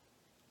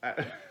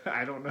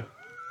 I don't know.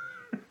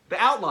 The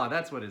Outlaw,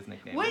 that's what his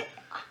nickname is.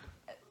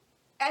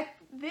 At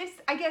this,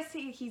 I guess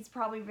he's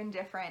probably been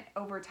different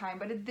over time,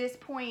 but at this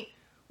point,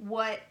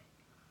 what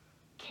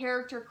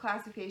character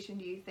classification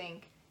do you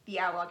think the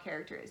Outlaw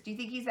character is? Do you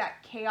think he's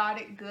at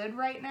chaotic good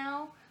right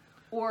now?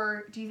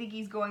 Or do you think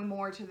he's going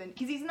more to the...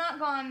 Because he's not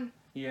gone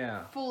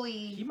fully...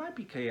 He might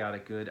be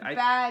chaotic good.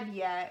 Bad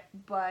yet,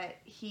 but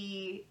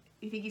you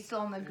think he's still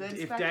on the good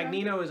spectrum? If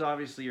Dagnino is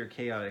obviously your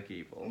chaotic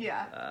evil.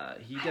 Yeah.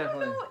 He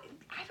definitely...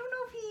 I don't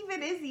know if he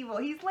even is evil.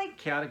 He's like...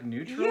 Chaotic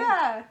neutral?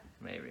 Yeah.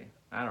 Maybe.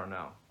 I don't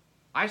know.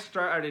 I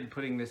started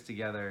putting this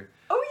together.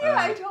 Oh yeah,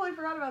 I totally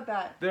forgot about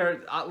that.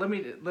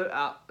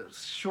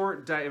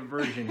 Short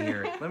diversion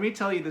here. Let me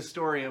tell you the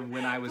story of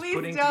when I was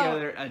putting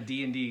together a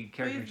D&D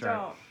character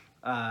chart.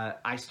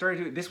 I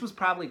started this was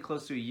probably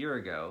close to a year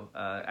ago.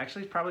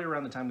 Actually, it's probably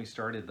around the time we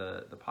started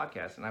the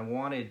podcast, and I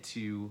wanted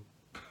to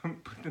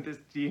put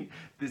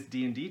this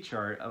D&D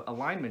chart,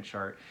 alignment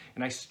chart,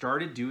 and I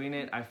started doing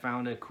it. I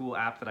found a cool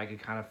app that I could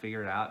kind of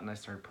figure it out, and I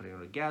started putting it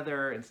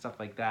together and stuff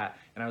like that.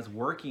 And I was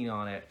working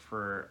on it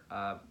for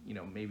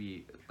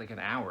maybe like an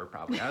hour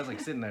probably. I was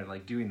like sitting there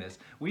like doing this.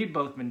 We had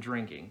both been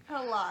drinking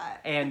a lot,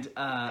 and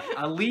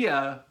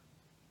Aaliyah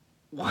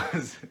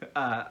was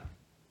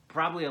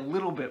probably a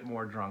little bit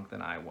more drunk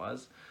than I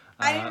was.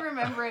 I didn't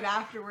remember it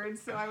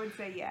afterwards, so I would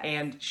say yes.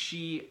 And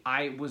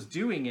I was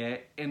doing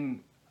it,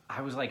 and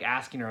I was like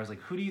asking her, I was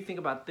like, who do you think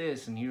about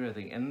this and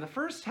everything? And the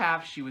first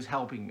half, she was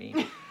helping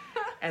me.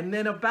 And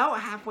then about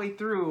halfway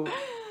through,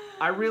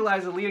 I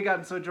realized Aaliyah had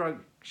gotten so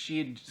drunk, she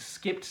had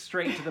skipped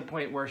straight to the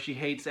point where she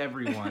hates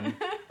everyone.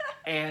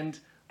 And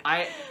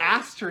I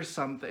asked her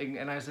something,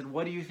 and I said,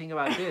 what do you think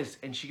about this?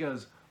 And she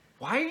goes,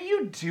 why are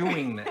you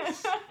doing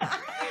this?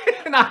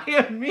 And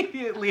I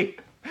immediately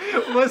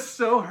was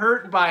so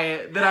hurt by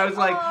it that I was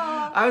like,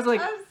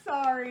 I'm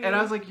sorry. And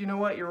I was like, you know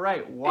what? You're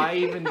right. Why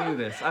even do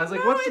this? I was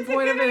like, what's the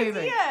point of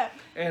anything? Idea.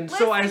 And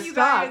listen, so I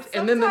stopped.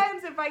 Guys,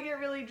 sometimes if I get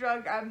really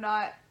drunk, I'm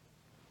not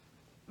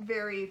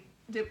very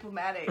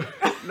diplomatic.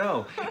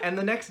 No. And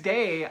the next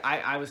day,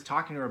 I was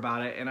talking to her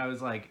about it, and I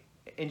was like,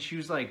 and she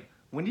was like,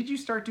 when did you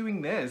start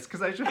doing this?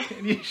 Because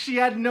she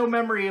had no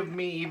memory of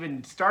me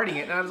even starting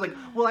it. And I was like,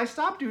 well, I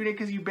stopped doing it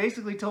because you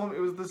basically told me it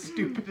was the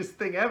stupidest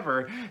thing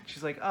ever.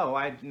 She's like, oh,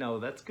 no,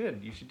 that's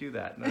good. You should do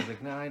that. And I was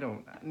like, no, I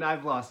don't. No,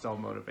 I've lost all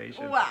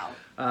motivation. Wow.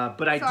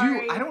 But I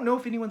don't know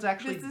if anyone's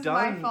actually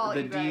done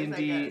the guys,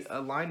 D&D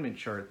alignment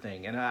chart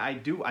thing. And I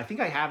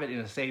think I have it in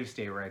a save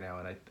state right now.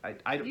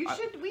 And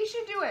we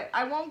should do it.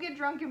 I won't get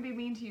drunk and be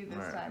mean to you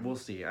this time. We'll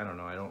see. I don't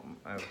know.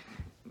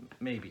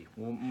 Maybe.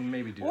 We'll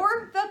maybe do it.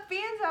 Or the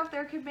fans out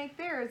there could make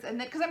theirs. And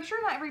because I'm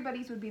sure not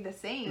everybody's would be the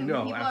same.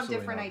 No, people have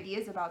different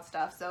ideas about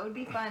stuff. So it would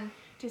be fun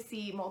to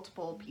see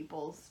multiple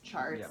people's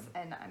charts.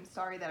 Yeah. And I'm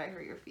sorry that I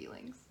hurt your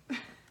feelings.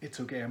 It's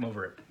okay. I'm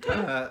over it.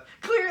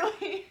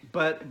 Clearly.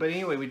 But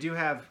anyway, we do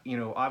have,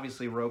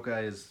 obviously Rocha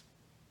is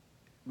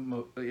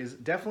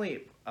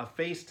definitely a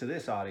face to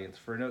this audience.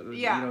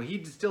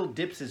 He still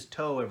dips his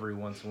toe every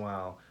once in a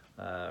while.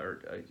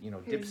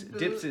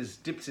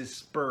 Dips his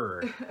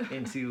spur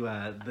into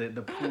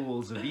the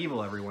pools of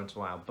evil every once in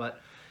a while, but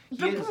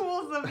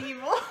pools of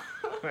evil.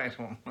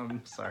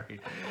 I'm sorry.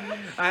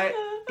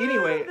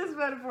 Anyway, this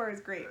metaphor is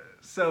great.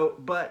 So,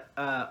 but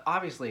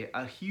obviously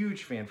a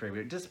huge fan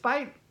favorite,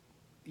 despite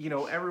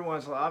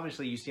everyone's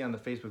obviously you see on the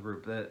Facebook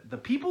group that the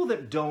people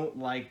that don't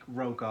like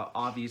Rocha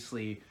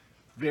obviously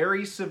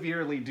very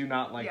severely do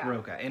not like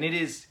Rocha, and it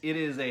is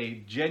a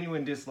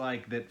genuine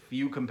dislike that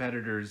few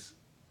competitors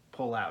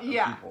pull out of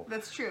people.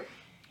 That's true.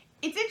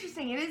 It's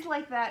interesting. It is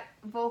like that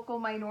vocal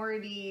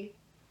minority.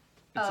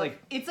 It's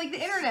like the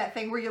internet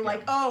thing where you're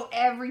like, oh,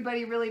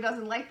 everybody really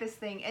doesn't like this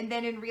thing, and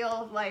then in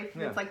real life,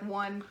 it's like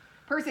one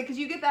person because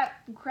you get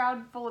that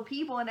crowd full of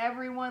people and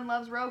everyone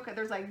loves Rocha.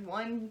 There's like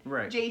one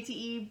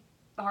JTE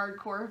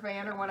hardcore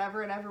fan or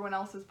whatever, and everyone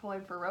else is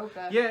pulling for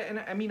Rocha. Yeah,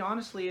 and I mean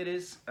honestly, it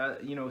is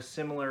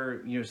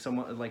similar.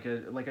 Somewhat like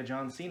a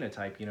John Cena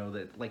type.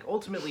 That like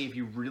ultimately, if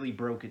you really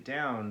broke it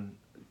down,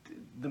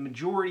 the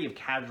majority of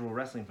casual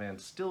wrestling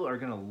fans still are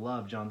going to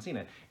love John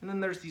Cena. And then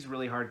there's these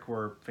really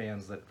hardcore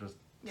fans that just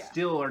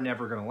still are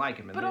never going to like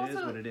him. And but it also,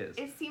 is what it is.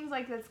 It seems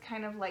like that's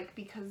kind of like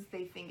because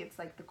they think it's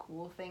like the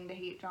cool thing to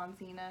hate John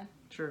Cena.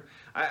 Sure.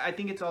 I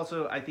think it's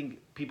also, I think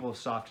people have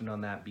softened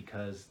on that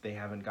because they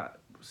haven't got,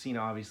 Cena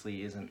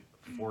obviously isn't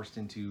forced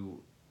into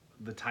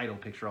the title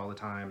picture all the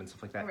time and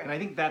stuff like that. Right. And I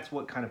think that's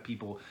what kind of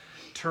people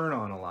turn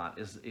on a lot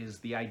is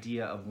the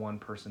idea of one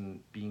person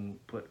being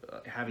put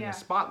having a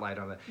spotlight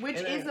on it. Which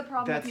is the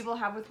problem that people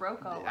have with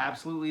Rocha.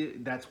 Absolutely,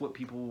 that's what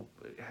people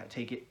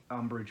take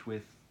umbrage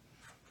with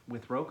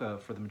Rocha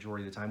for the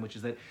majority of the time, which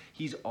is that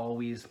he's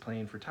always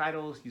playing for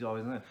titles. He's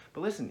always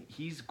but listen,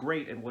 he's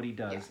great at what he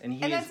does, and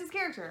that's his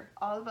character.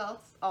 All the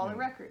belts, all the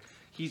records.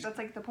 That's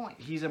like the point.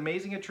 He's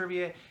amazing at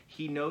trivia.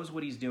 He knows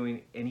what he's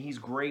doing, and he's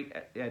great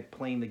at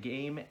playing the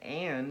game.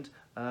 And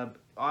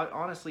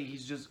honestly,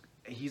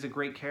 he's a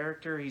great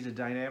character. He's a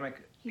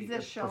dynamic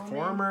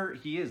performer.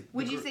 He is.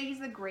 Would you say he's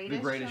the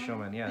greatest? The greatest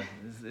showman. Yeah,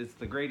 it's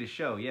the greatest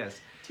show. Yes.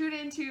 Tune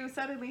into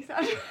Suddenly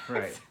Sunrise.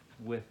 Right,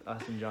 with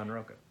us and John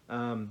Rocha.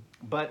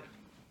 But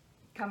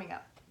coming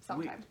up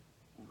sometime.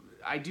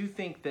 I do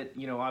think that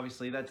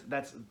obviously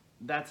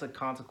that's a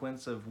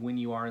consequence of when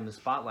you are in the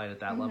spotlight at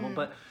that level,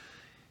 but.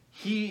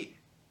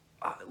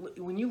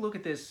 When you look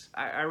at this,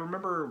 I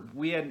remember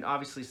we hadn't,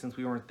 obviously since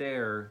we weren't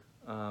there,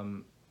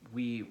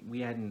 we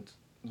hadn't,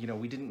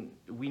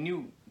 we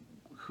knew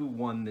who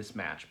won this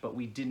match, but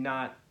we did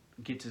not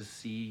get to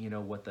see,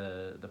 what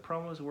the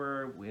promos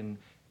were,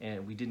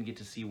 and we didn't get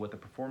to see what the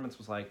performance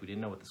was like. We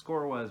didn't know what the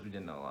score was. We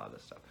didn't know a lot of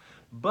this stuff.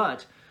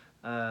 But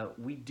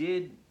we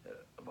did,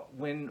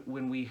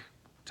 when we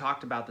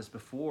talked about this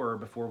before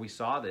we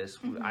saw this,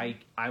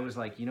 I was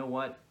like, you know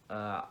what?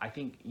 I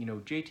think,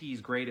 JT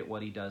is great at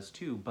what he does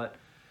too, but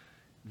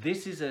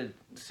this is a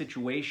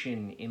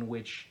situation in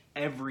which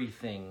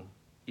everything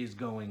is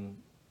going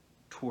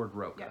toward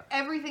Rocha. Yeah,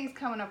 everything's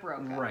coming up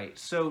Rocha. Right.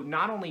 So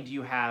not only do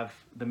you have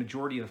the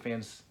majority of the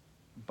fans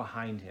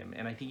behind him,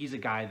 and I think he's a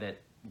guy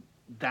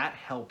that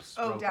helps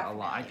Rocha a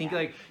lot. I think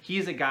like he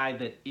is a guy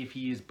that if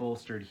he is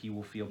bolstered, he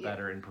will feel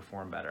better and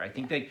perform better. I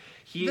think that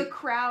the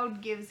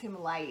crowd gives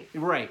him life.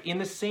 Right. In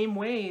the same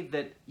way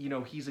that,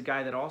 he's a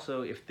guy that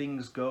also if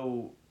things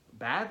go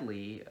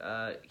badly,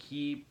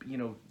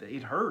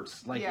 it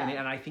hurts.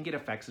 And I think it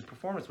affects his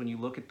performance when you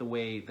look at the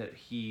way that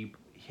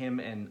him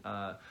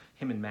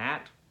and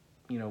Matt,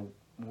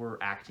 were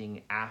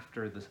acting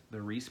after the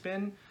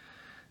respin.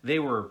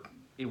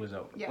 It was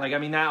over. Yeah.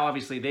 Now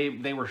obviously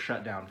they were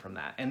shut down from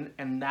that,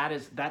 and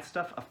that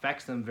stuff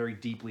affects them very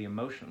deeply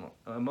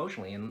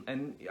emotionally,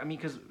 and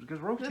because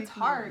Rocha takes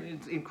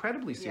it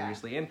incredibly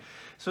seriously, and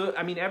so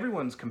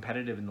everyone's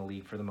competitive in the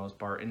league for the most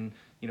part, and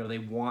they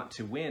want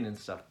to win and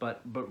stuff,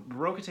 but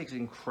Rocha takes it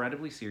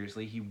incredibly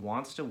seriously. He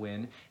wants to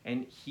win,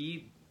 and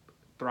he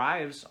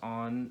thrives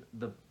on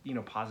the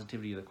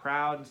positivity of the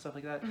crowd and stuff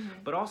like that,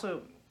 but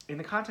also in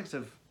the context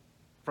of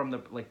from the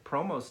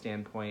promo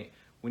standpoint,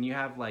 when you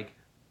have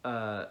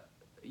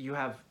you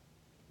have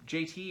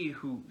JT,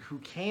 who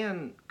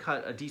can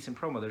cut a decent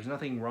promo. There's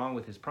nothing wrong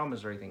with his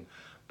promos or anything,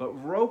 but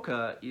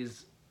Rocha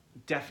is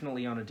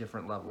definitely on a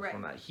different level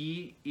from that.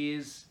 He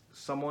is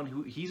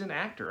someone he's an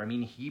actor. I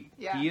mean, he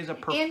is a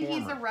performer. And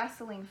he's a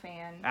wrestling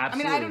fan.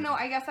 Absolutely. I mean, I don't know.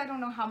 I guess I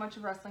don't know how much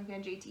of a wrestling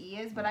fan JT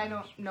is, but I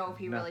don't know if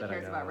he really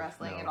cares about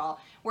wrestling at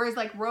all. Whereas,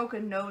 like, Rocha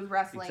knows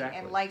wrestling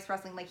and likes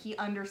wrestling. Like, he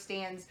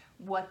understands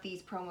what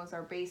these promos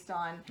are based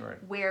on,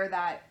 where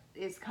that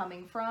is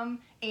coming from.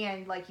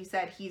 And, like you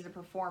said, he's a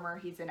performer.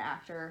 He's an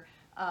actor.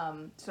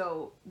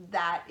 So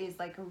that is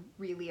like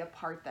really a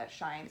part that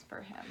shines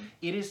for him.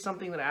 It is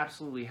something that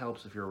absolutely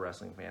helps if you're a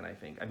wrestling fan, I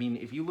think. I mean,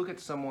 if you look at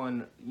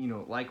someone,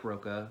 like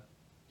Rocha,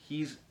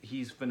 he's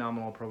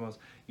phenomenal at promos.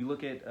 You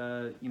look at,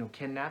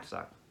 Ken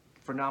Napzok,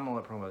 phenomenal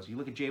at promos. You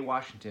look at Jay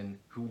Washington,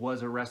 who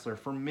was a wrestler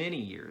for many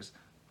years,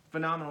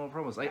 phenomenal at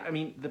promos. I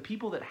mean, the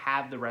people that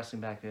have the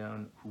wrestling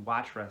background, who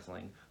watch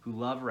wrestling, who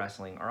love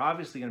wrestling, are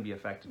obviously going to be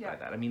affected by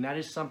that. I mean, that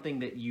is something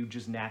that you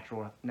just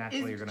naturally are going to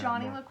have more. Is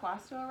Johnny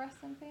LaQuasto a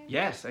wrestling fan?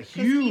 Yes, a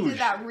huge. He did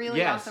that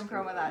really awesome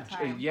promo that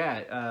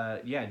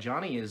time.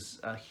 Johnny is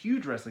a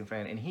huge wrestling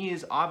fan, and he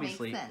is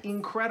obviously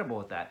incredible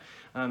at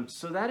that.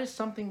 So that is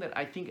something that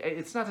I think,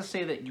 it's not to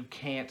say that you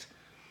can't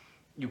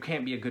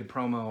be a good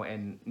promo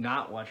and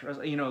not watch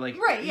wrestling. You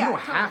don't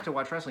have to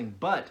watch wrestling,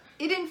 but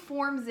it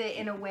informs it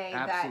in a way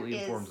that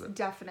is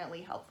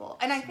definitely helpful.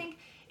 And I think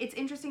it's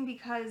interesting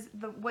because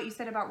what you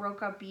said about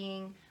Rocha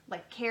being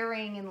like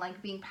caring and like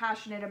being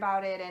passionate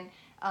about it, and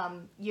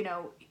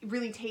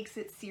really takes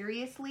it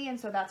seriously, and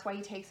so that's why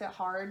he takes it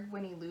hard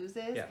when he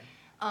loses,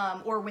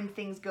 or when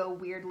things go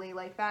weirdly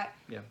like that.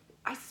 Yeah,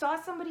 I saw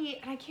somebody,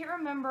 and I can't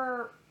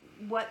remember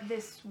what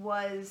this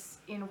was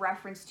in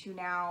reference to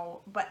now,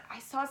 but I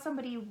saw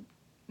somebody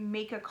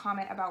make a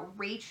comment about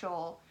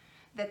Rachel,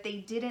 that they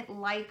didn't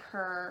like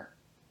her.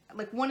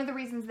 Like, one of the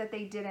reasons that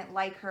they didn't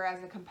like her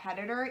as a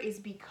competitor is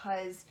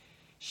because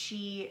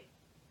she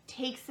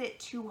takes it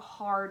too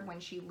hard when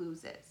she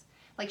loses.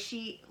 Like,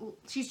 she's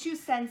too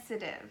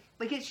sensitive.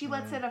 Like, she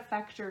lets it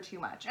affect her too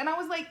much. And I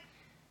was like,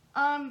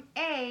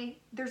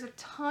 there's a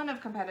ton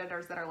of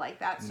competitors that are like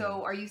that.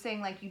 So are you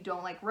saying, like, you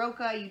don't like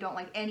Rocha, you don't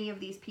like any of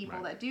these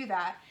people that do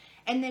that?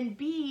 And then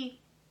B,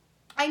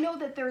 I know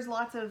that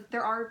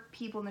there are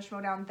people in the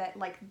Schmoedown that,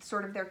 like,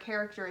 sort of their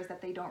character is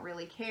that they don't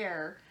really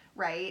care,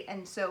 right?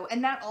 And so,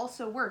 and that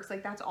also works.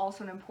 Like, that's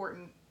also an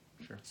important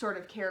sort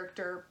of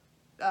character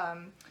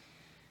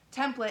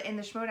template in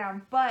the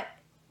Schmoedown. But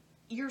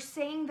you're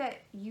saying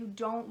that you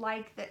don't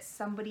like that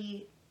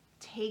somebody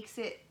takes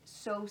it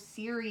so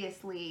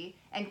seriously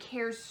and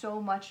cares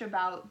so much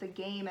about the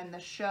game and the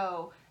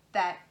show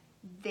that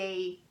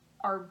they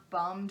are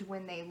bummed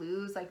when they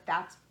lose. Like,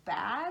 that's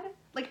bad.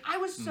 Like, I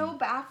was so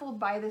baffled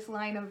by this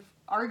line of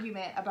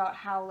argument about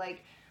how,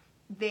 like,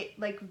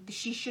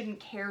 she shouldn't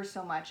care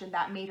so much, and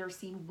that made her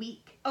seem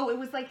weak. Oh, it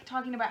was like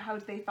talking about how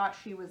they thought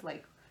she was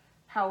like,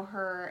 how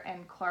her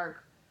and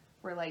Clark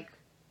were like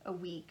a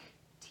weak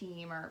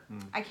team, or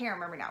I can't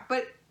remember now,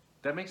 but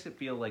that makes it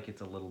feel like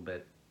it's a little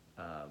bit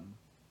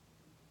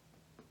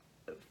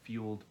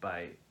fueled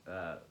by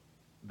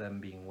them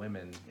being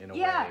women in a way.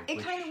 Yeah, it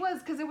kind of was,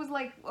 because it was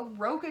like,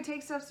 Rocha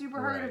takes stuff super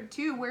hard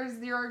too. Where's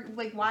your,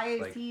 like, why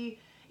is he?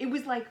 It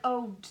was like,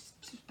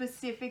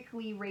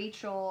 specifically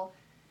Rachel.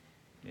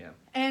 Yeah.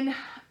 And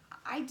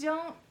I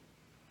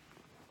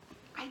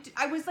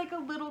was like a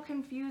little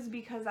confused,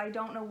 because I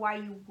don't know why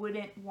you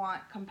wouldn't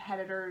want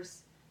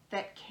competitors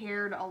that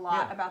cared a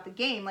lot about the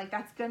game. Like,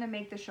 that's gonna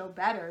make the show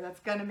better. That's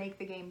gonna make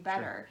the game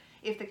better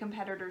if the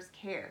competitors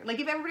care. Like,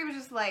 if everybody was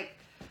just like,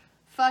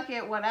 fuck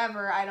it,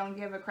 whatever, I don't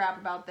give a crap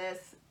about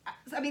this.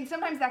 I mean,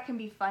 sometimes that can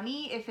be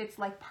funny if it's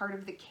like part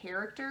of the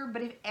character,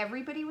 but if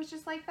everybody was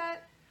just like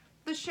that,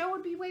 the show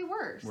would be way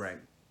worse. Right.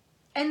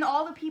 And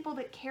all the people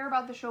that care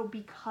about the show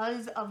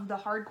because of the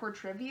hardcore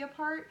trivia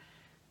part,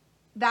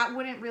 that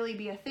wouldn't really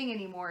be a thing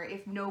anymore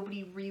if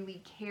nobody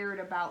really cared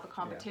about the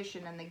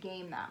competition and the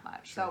game that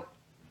much. So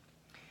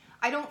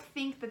I don't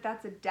think that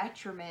that's a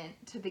detriment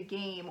to the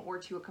game or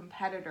to a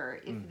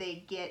competitor if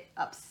they get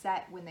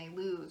upset when they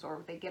lose, or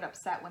if they get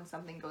upset when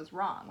something goes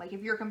wrong. Like,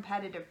 if you're a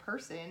competitive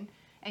person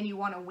and you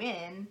want to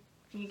win,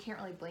 you can't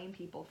really blame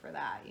people for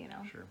that, you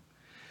know? Sure.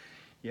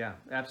 Yeah,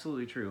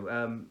 absolutely true.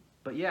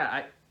 But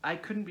yeah, I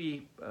couldn't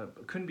be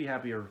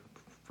happier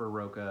for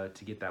Rocha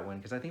to get that win,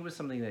 because I think it was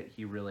something that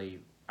he really,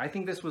 I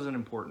think this was an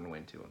important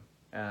win to him.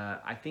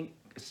 I think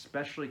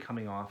especially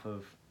coming off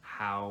of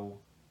how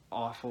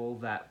awful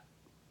that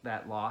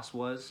loss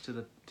was to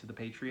the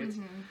Patriots.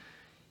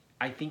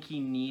 I think he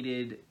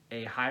needed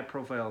a high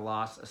profile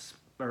loss,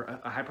 or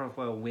a high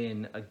profile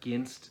win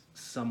against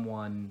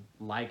someone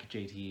like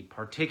JT,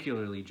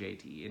 particularly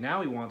JT. And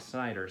now he wants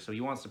Snyder, so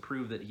he wants to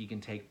prove that he can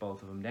take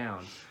both of them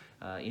down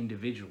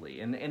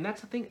individually. And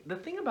that's the thing. The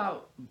thing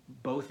about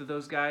both of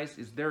those guys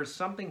is there's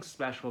something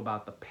special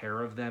about the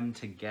pair of them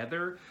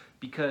together,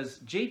 because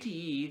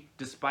JTE,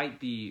 despite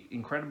the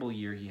incredible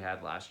year he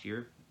had last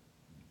year,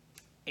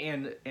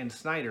 and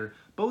Snyder,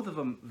 both of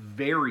them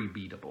very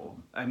beatable.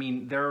 I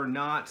mean, they're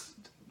not.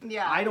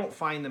 Yeah. I don't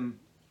find them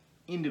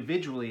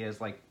individually as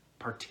like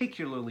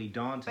particularly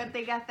daunting. But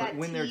they got that But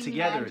when they're team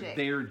together, magic.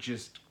 they're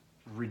just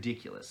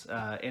ridiculous.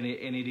 And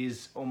it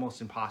is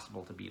almost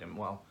impossible to beat them.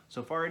 Well,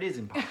 so far it is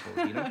impossible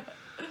to beat them.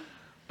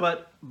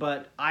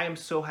 But I am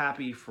so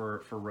happy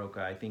for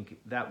Rocha. I think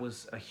that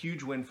was a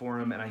huge win for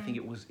him, and I think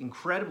it was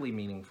incredibly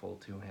meaningful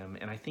to him.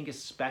 And I think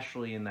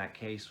especially in that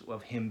case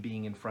of him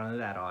being in front of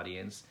that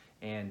audience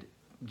and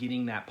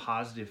getting that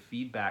positive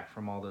feedback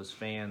from all those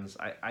fans,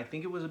 I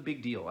think it was a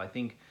big deal. I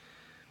think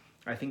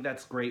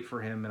that's great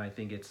for him, and I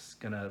think it's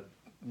gonna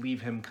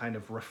leave him kind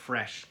of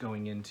refreshed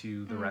going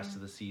into the rest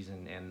of the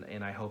season.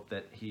 And I hope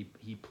that he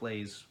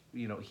plays.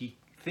 He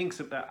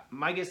thinks about.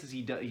 My guess is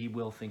he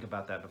will think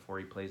about that before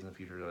he plays in the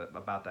future,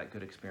 about that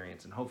good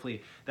experience, and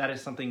hopefully that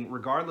is something,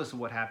 regardless of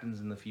what happens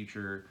in the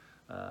future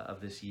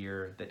of this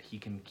year, that he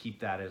can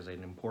keep that as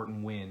an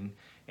important win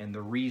and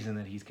the reason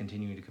that he's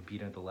continuing to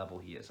compete at the level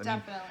he is.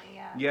 Definitely,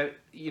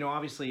 yeah.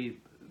 Obviously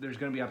there's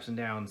going to be ups and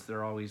downs.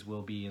 There always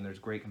will be, and there's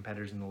great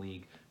competitors in the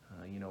league,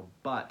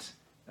 but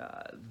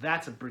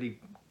that's a pretty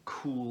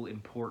cool,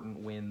 important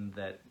win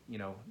that,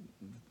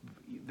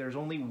 there's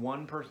only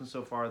one person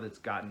so far that's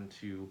gotten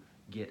to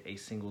get a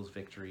singles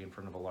victory in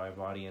front of a live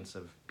audience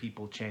of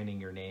people chanting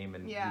your name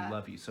and we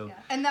love you. So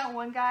and that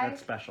one guy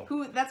that's special.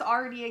 That's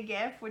already a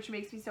GIF, which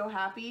makes me so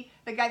happy.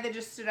 The guy that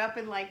just stood up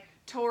and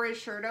tore his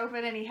shirt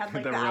open and he had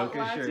the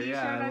Outlaw t-shirt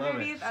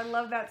underneath. I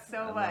love that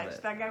so much.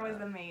 That guy was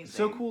amazing.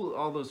 So cool,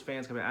 all those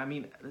fans coming. I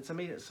mean, it's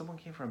amazing. Someone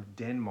came from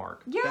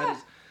Denmark. Yeah.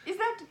 That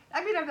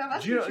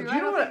must be true. I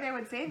don't think they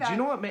would say that. Do you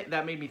know what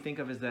that made me think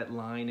of? Is that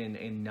line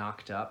in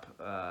Knocked Up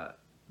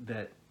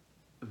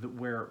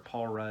where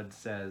Paul Rudd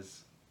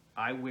says,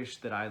 I wish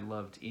that I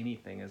loved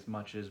anything as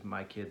much as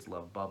my kids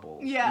love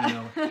Bubbles.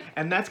 Yeah.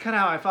 And that's kind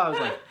of how I felt. I was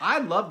like, I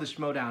love the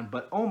Schmoedown,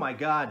 but oh my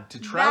God, to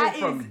travel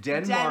from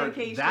Denmark,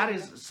 that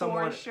is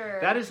someone.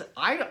 Sure. That is,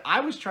 I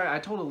was trying, I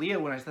told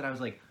Aaliyah when I said, I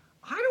was like,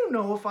 I don't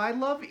know if I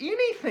love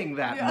anything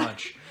that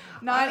much.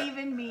 Not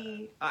even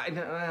me. I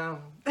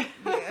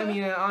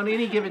mean, on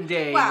any given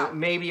day,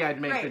 maybe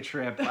I'd make the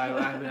trip. I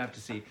would have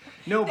to see.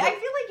 No, but I feel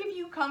like if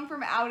you come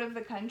from out of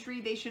the country,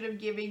 they should have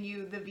given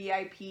you the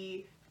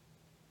VIP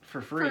for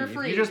free. If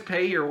you just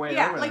pay your way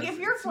over. If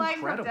you're flying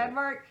from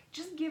Denmark,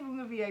 just give them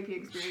the VIP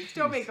experience.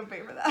 Don't make them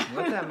pay for that.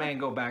 Let that man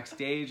go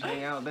backstage,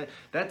 hang out.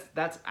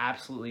 That's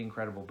absolutely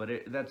incredible.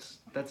 But that's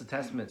a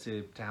testament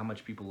to how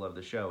much people love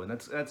the show,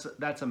 and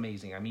that's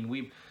amazing. I mean,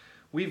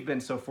 we've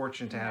been so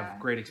fortunate to have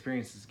great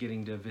experiences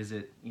getting to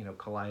visit,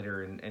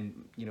 Collider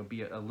and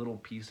be a little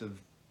piece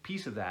of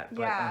that.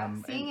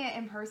 But, seeing it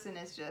in person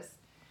is just.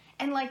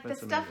 And the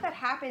stuff amazing. that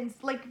happens,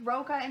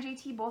 Rocha and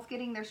JT both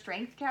getting their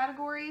strength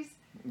categories.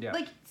 Yeah.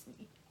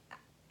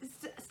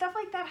 Stuff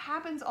like that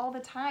happens all the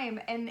time,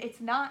 and it's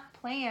not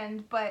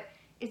planned, but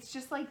it's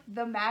just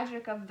the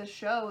magic of the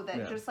show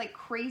that just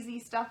crazy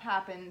stuff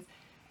happens,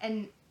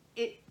 and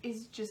it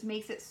just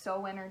makes it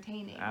so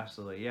entertaining.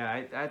 Absolutely,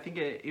 yeah. I think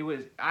it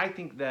was. I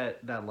think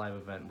that live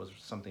event was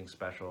something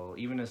special,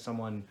 even as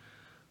someone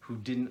who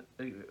didn't,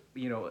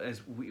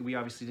 as we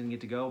obviously didn't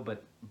get to go,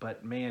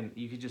 but man,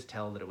 you could just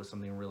tell that it was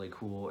something really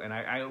cool, and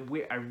I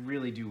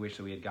really do wish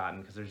that we had gotten,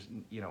 because there's,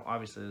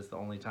 obviously this is the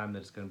only time that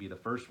it's going to be the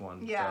first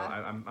one, so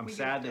I'm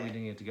sad that we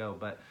didn't get to go,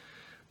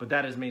 but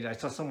that is amazing. I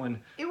saw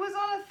someone. It was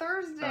on a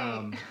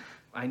Thursday.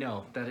 I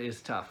know that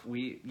is tough.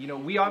 We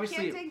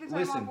obviously can't take the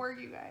time off work,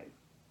 you guys.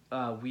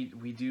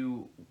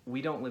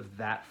 We don't live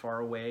that far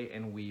away,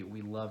 and we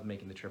love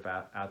making the trip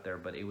out there,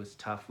 but it was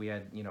tough. We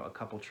had a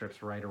couple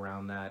trips right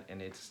around that,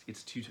 and it's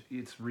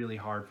really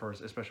hard for us,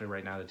 especially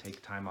right now, to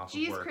take time off of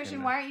work. Jeez,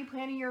 Christian, why aren't you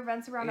planning your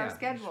events around our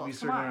schedule?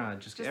 Come on.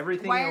 Just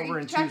everything over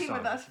in Tucson.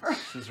 With us for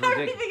this is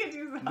ridiculous. everything in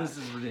Tucson. This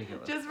is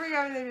ridiculous. Just bring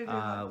everything to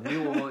Tucson. We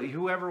will.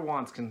 Whoever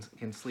wants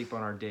can sleep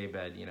on our day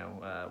bed.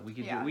 We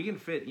can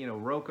fit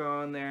Rocha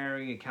on there.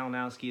 We can get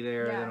Kalinowski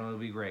there. Then it'll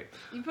be great.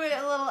 You put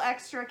a little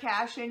extra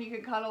cash in. You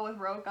can cuddle with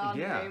Rocha on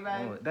the day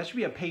bed. Oh, that should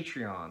be a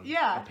Patreon.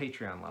 Yeah. A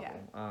Patreon level.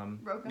 Yeah.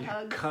 Rocha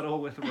hugs.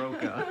 Cuddle with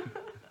Rocha.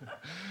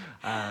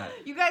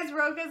 You guys,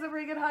 Rocha's a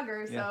pretty good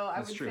hugger, so I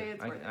would true. say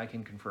it's worth it. I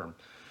can confirm.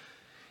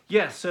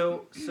 Yeah,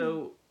 so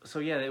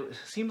yeah, it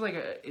seems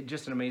like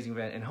just an amazing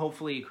event, and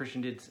hopefully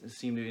Christian did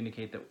seem to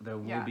indicate that there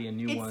will be a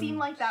new one. It seemed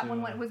like that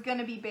one was going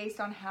to be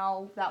based on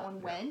how that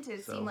one went.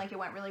 It seemed like it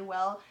went really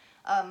well.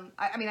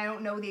 I mean, I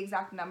don't know the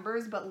exact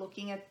numbers, but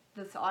looking at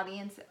this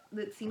audience,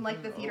 it seemed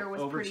like the theater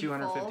was over pretty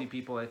 250 full.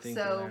 people, I think.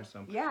 So, in there,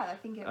 so yeah, I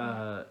think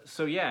it.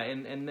 So yeah,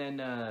 and then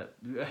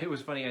it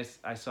was funny.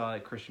 I saw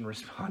that Christian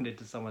responded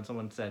to someone.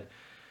 Someone said,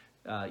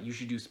 "You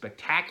should do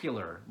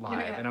Spectacular live,"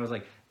 and I was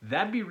like,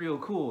 "That'd be real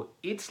cool."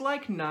 It's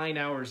like 9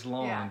 hours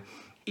long. Yeah.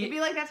 It'd be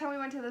like that time we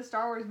went to the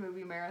Star Wars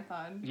movie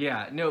marathon.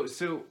 Yeah, no,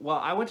 so,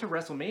 I went to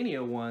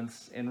WrestleMania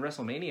once, and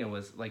WrestleMania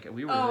was,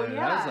 we were there,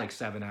 that was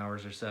 7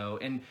 hours or so,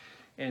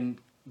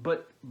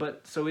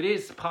 but so it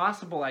is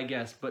possible, I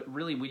guess, but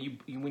really,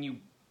 when you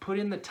put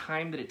in the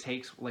time that it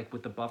takes,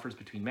 with the buffers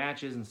between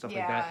matches and stuff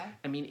like that,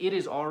 I mean, it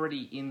is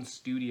already in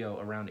studio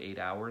around 8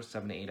 hours,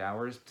 7 to 8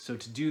 hours, so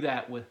to do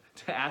that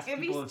to ask it'd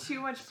people... It'd be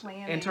too much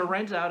planning. And to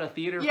rent out a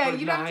theater for 9,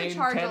 10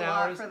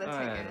 hours? For the tickets.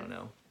 I don't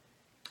know.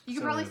 You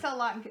could probably sell a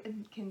lot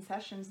in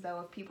concessions,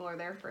 though, if people are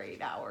there for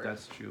 8 hours.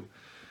 That's true.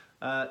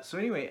 So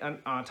anyway,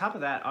 on top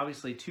of that,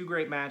 obviously 2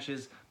 great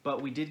matches,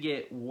 but we did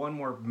get one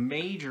more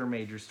major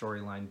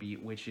storyline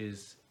beat, which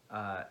is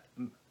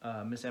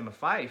Miss Emma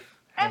Fyffe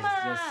has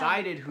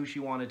decided who she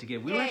wanted to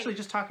give. We were actually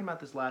just talking about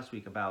this last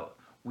week about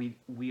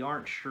we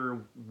aren't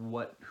sure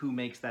who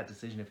makes that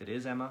decision, if it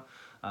is Emma.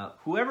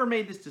 Whoever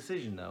made this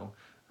decision, though,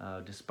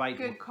 despite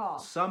good call.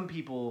 Some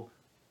people,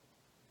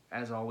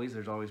 as always,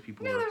 there's always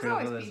people no, who are there's critical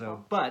always of this.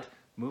 people. But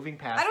moving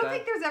past I don't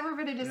think there's ever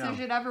been a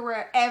decision ever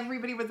where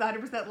everybody was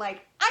 100%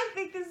 like, I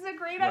think this is a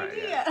great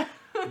idea.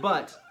 Yeah.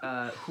 But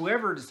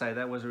whoever decided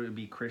that, whether it would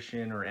be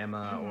Christian or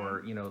Emma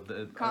or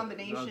the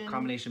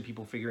combination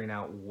people figuring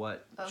out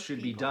what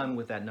should be done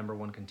with that number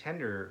 1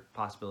 contender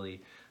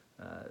possibility,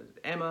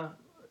 Emma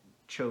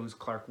chose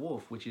Clark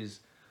Wolf, which is,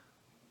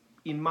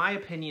 in my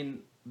opinion,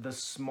 the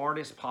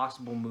smartest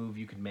possible move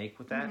you could make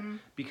with that,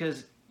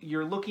 because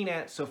you're looking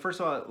at, so first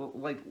of all,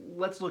 like,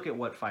 let's look at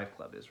what Five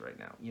Club is right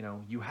now.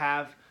 You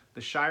have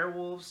the Shire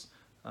Wolves,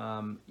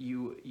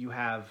 you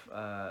have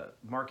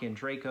Mark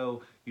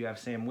Andreyko, you have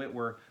Sam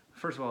Witwer.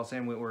 First of all,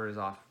 Sam Witwer is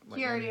off.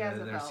 He already has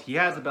a belt. He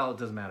has a belt,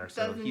 it doesn't matter.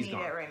 So he's need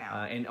gone. it right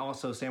now. And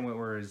also, Sam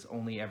Witwer is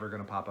only ever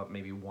going to pop up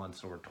maybe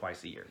once or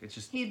twice a year. It's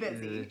just he's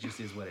busy. It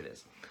just is what it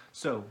is.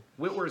 So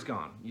Witwer's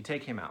gone. You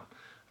take him out.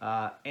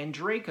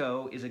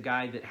 Andreyko is a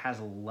guy that has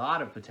a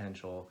lot of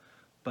potential,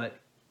 but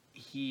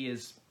he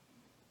is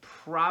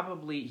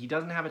he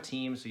doesn't have a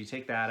team, so you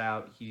take that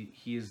out.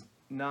 He is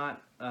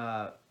not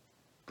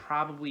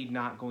probably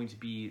not going to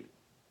be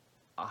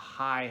a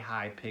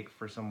high pick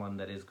for someone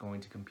that is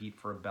going to compete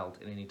for a belt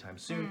at any time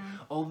soon.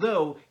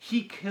 Although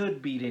he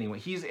could beat anyone.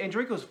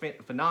 Andreyko's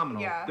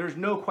phenomenal. Yeah. There's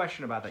no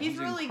question about that. He's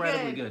really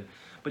incredibly good.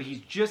 But he's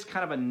just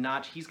kind of a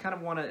notch. He's kind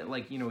of one of,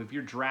 like, if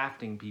you're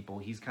drafting people,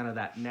 he's kind of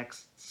that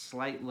next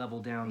slight level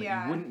down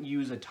that you wouldn't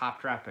use a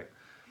top draft pick.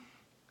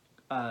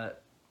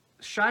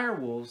 Shire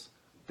Wolves,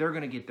 they're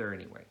going to get there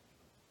anyway.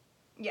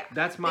 Yeah.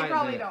 That's my... They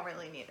probably don't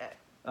really need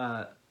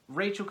it.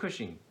 Rachel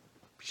Cushing,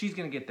 she's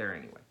going to get there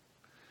anyway.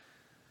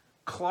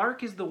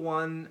 Clark is the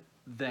one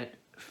that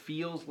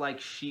feels like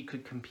she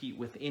could compete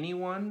with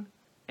anyone,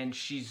 and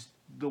she's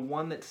the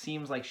one that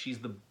seems like she's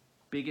the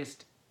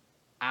biggest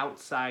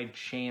outside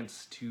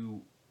chance to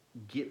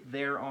get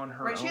there on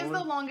her own. Right, she has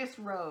the longest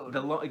road.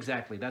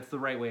 Exactly, that's the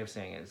right way of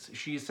saying it.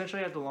 She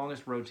essentially has the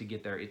longest road to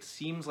get there. It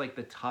seems like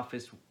the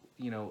toughest,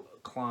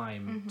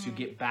 climb to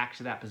get back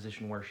to that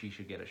position where she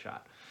should get a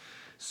shot.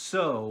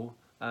 So,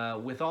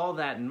 with all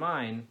that in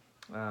mind,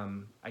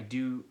 I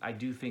do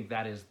think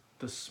that is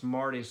the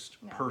smartest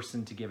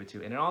person to give it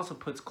to. And it also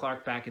puts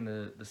Clark back in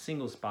the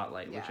singles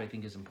spotlight, which I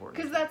think is important.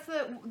 Because that's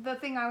the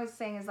thing I was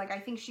saying is, like, I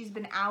think she's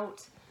been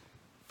out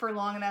for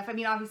long enough. I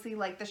mean, obviously,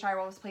 like, the Shire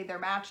Wolves played their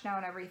match now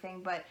and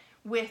everything, but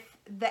with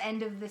the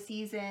end of the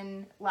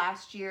season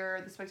last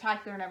year, the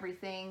Spectacular and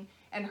everything,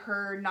 and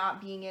her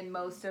not being in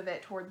most of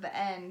it toward the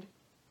end,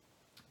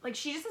 like,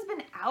 she just has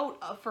been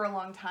out for a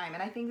long time.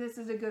 And I think this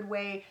is a good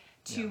way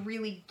to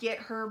really get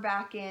her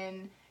back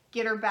in,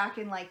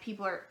 like,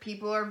 people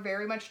are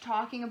very much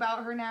talking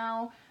about her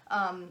now,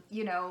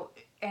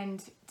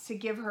 and to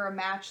give her a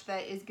match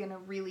that is going to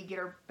really get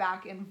her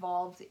back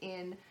involved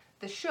in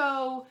the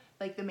show,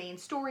 like the main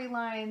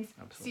storylines,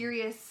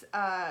 serious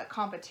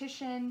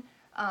competition,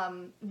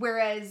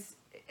 whereas,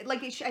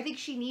 like, I think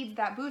she needs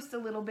that boost a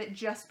little bit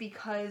just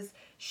because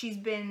she's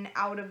been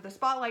out of the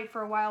spotlight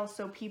for a while,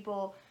 so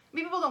people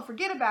don't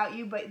forget about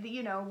you, but,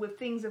 with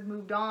things have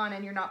moved on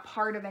and you're not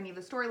part of any of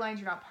the storylines,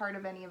 you're not part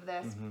of any of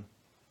this,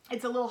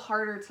 it's a little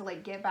harder to,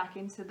 like, get back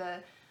into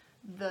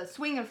the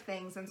swing of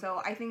things. And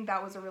so I think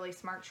that was a really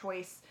smart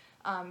choice,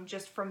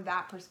 just from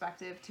that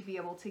perspective, to be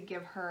able to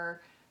give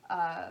her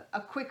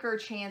a quicker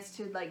chance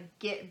to, like,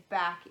 get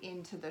back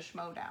into the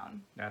Schmoedown.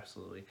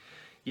 Absolutely.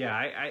 Yeah,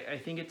 I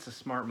think it's a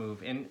smart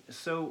move. And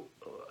so,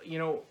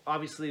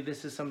 obviously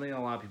this is something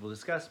a lot of people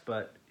discuss,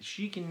 but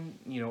she can,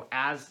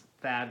 as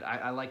Thad,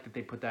 I like that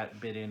they put that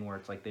bit in where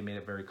it's like they made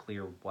it very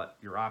clear what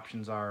your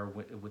options are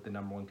with the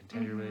number 1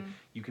 contender.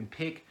 You can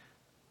pick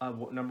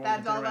number 1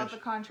 That's all about the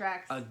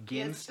contracts.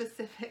 Against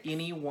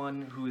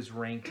anyone who is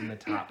ranked in the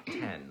top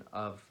 10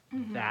 of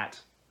that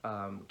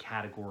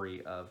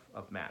category of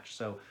match.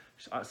 So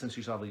since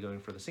she's probably going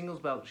for the singles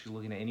belt, she's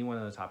looking at anyone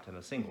in the top 10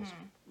 of singles.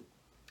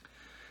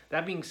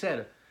 That being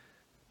said,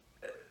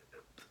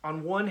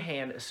 on one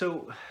hand,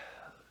 so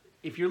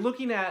if you're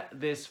looking at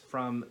this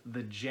from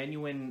the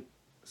genuine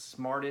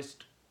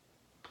smartest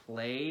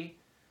play,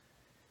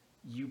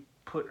 you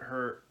put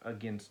her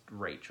against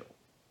Rachel.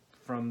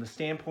 From the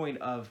standpoint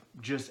of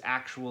just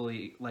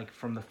actually, like,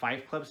 from the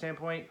Five Club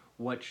standpoint,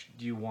 what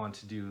do you want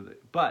to do?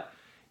 But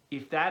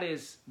if that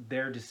is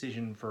their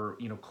decision for,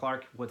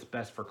 Clark, what's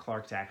best for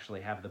Clark to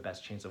actually have the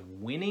best chance of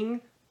winning,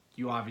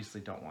 you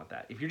obviously don't want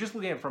that. If you're just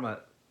looking at it from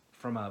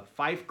a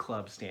Five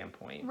Club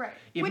standpoint, right,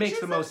 it makes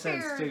the most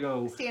sense to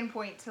go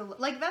standpoint to,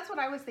 like, that's what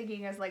I was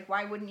thinking is, like,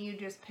 why wouldn't you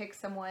just pick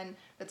someone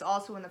that's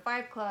also in the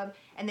Five Club,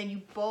 and then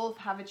you both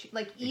have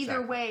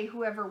either way,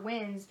 whoever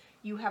wins,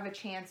 you have a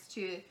chance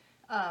to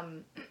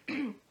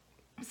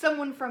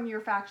someone from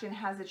your faction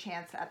has a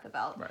chance at the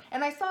belt. Right.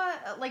 And I saw,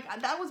 like,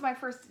 that was my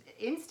first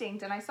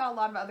instinct, and I saw a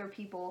lot of other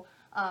people,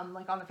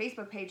 like, on the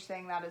Facebook page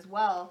saying that as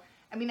well.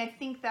 I mean, I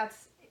think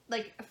that's,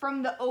 like,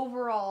 from the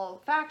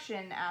overall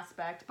faction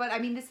aspect, but, I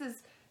mean, this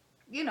is,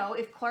 you know,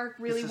 if Clark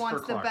really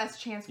wants the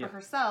best chance for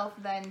herself,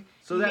 then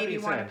you maybe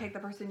want to pick the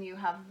person you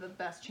have the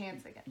best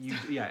chance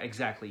against. Yeah,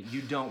 exactly.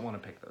 You don't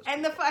want to pick those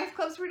And people. The 5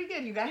 Club's pretty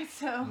good, you guys,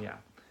 so...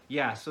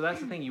 Yeah, so that's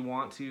the thing. You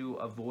want to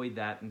avoid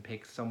that and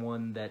pick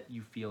someone that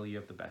you feel you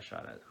have the best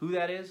shot at. Who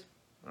that is,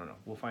 I don't know.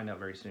 We'll find out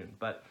very soon.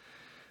 But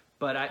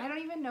I don't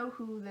even know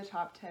who the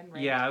top 10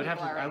 ranked I would people have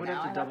to. are I would right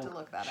have now. to double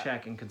look that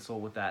check up. and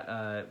consult with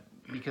that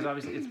because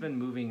obviously it's been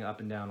moving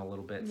up and down a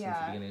little bit since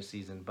the beginning of the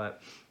season.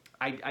 But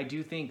I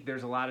do think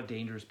there's a lot of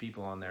dangerous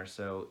people on there.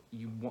 So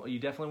you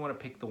definitely want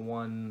to pick the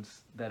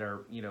ones that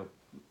are, you know,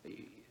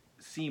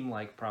 seem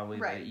like probably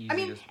the easiest. I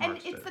mean, and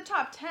it's the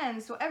top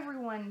 10, so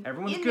everyone's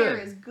in good. there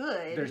is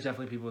good. There's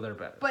definitely people that are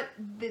better. But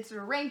it's a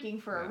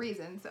ranking for a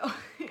reason, so.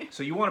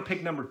 So you want to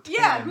pick number 10.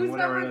 Yeah, who's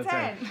number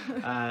 10?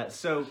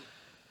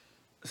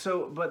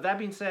 But that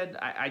being said,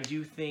 I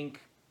do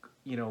think,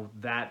 you know,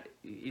 that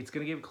it's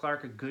going to give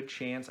Clark a good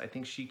chance. I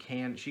think she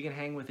can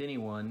hang with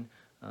anyone.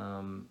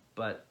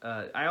 But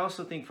I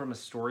also think from a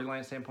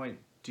storyline standpoint,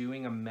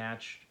 doing a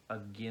match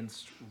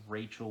against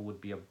Rachel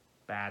would be a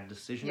bad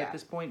decision at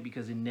this point,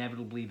 because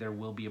inevitably there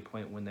will be a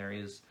point when there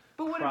is.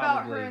 But what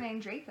about her and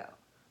Andreyko?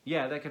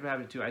 Yeah, that could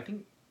happen too. I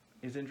think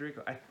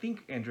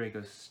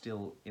Andreyko's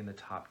still in the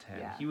top 10.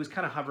 Yeah. He was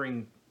kind of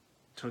hovering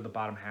toward the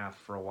bottom half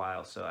for a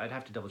while, so I'd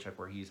have to double check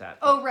where he's at.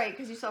 Oh, right,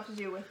 because you still have to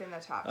do within the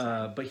top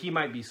 10. But he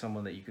might be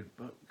someone that you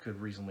could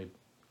reasonably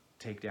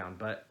take down.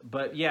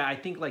 But yeah, I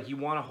think like you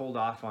want to hold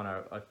off on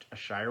a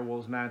Shire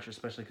Wolves match,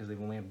 especially because they've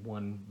only had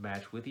one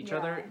match with each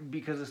other.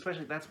 Because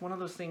especially that's one of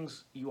those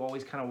things you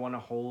always kind of want to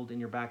hold in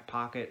your back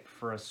pocket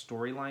for a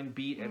storyline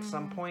beat at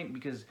some point,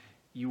 because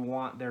you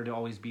want there to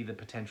always be the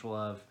potential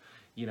of,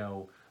 you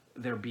know,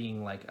 there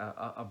being like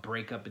a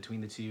breakup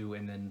between the two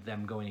and then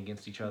them going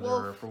against each other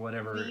or for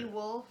whatever. The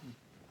Wolf.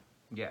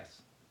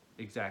 Yes,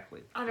 exactly.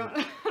 I don't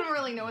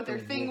really know what their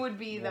thing would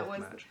be that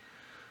was. Match.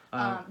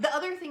 The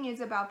other thing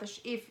is about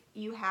if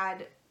you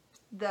had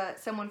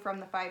someone from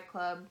the 5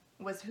 Club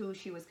was who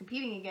she was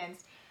competing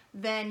against,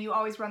 then you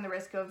always run the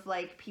risk of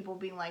like people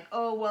being like,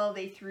 oh well,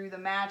 they threw the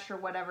match or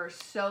whatever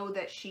so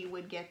that she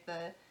would get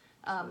the,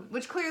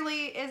 which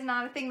clearly is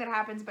not a thing that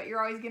happens, but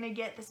you're always gonna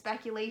get the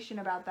speculation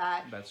about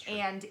that. That's true.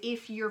 And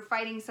if you're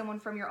fighting someone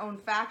from your own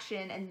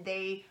faction and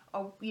they,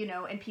 you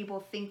know, and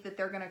people think that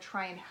they're gonna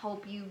try and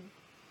help you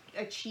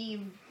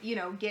achieve, you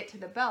know, get to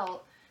the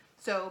belt,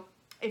 so.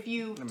 If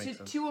you,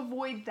 to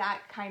avoid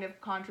that kind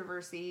of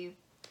controversy,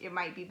 it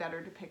might be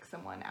better to pick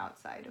someone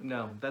outside of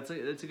them. That's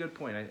a good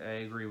point.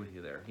 I agree with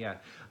you there. Yeah.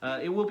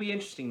 It will be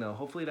interesting, though.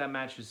 Hopefully that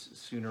match is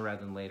sooner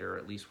rather than later.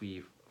 At least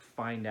we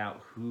find out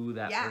who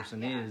that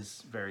person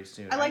is very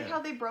soon. I like how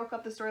they broke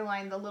up the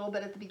storyline the little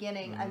bit at the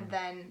beginning and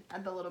then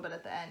the little bit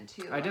at the end,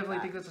 too. I definitely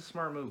think that's a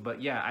smart move.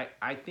 But, yeah,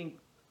 I think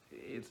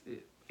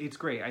it's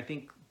great. I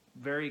think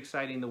very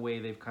exciting the way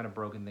they've kind of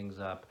broken things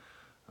up.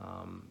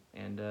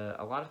 And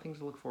a lot of things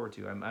to look forward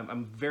to.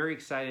 I'm very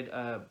excited.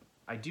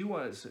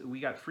 We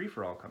got Free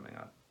For All coming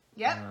up.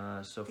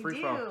 Yep. So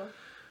Free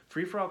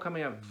For All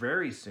coming up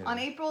very soon on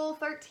April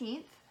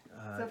 13th.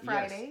 So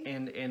Friday.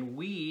 Yes. And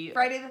we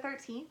Friday the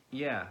 13th.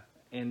 Yeah,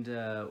 and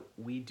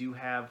we do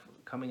have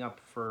coming up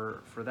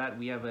for that.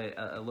 We have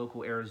a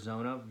local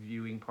Arizona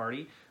viewing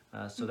party.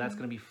 So that's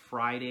going to be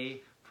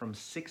Friday from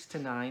 6 to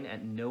 9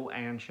 at No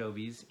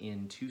Anchovies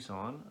in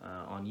Tucson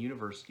on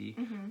University,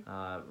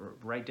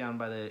 right down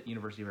by the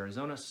University of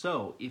Arizona.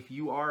 So if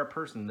you are a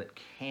person that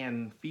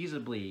can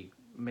feasibly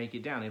make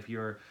it down, if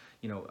you're,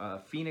 you know, a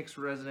Phoenix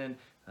resident,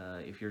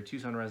 if you're a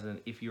Tucson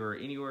resident, if you're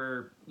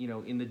anywhere, you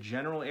know, in the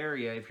general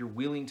area, if you're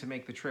willing to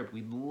make the trip,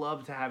 we'd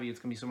love to have you. It's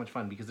going to be so much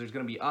fun because there's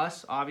going to be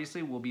us,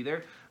 obviously, we'll be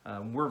there.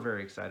 We're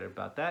very excited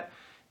about that.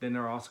 Then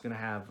they're also going to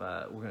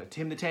have,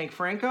 Tim the Tank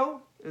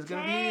Franco is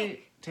going to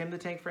be, Tim the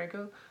Tank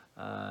Franco.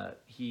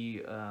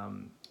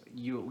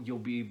 You'll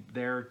be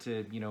there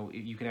to, you know,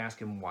 you can ask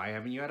him, why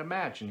haven't you had a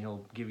match? And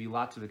he'll give you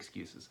lots of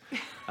excuses.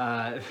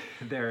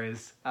 There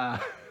is,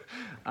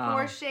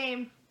 for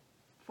shame.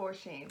 For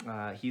shame.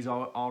 He's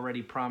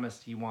already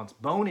promised he wants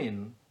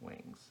bone-in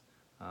wings.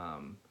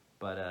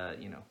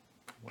 You know.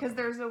 Because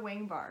there's a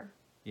wing bar.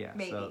 Yeah.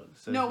 Maybe.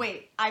 So no,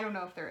 wait. I don't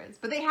know if there is.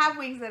 But they have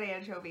wings at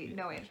Anchovy.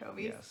 No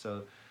anchovies.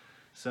 Yeah.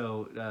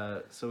 So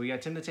we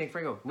got Tim the Tank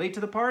Franco. Late to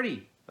the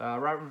party.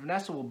 Robert and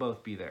Vanessa will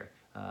both be there.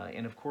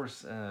 And of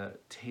course,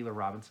 Taylor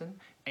Robinson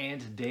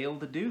and Dale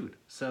the Dude.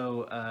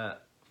 So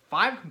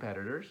 5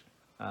 competitors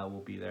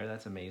will be there.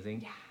 That's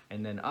amazing. Yeah.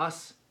 And then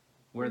us,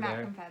 we're not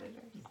there.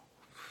 Competitors.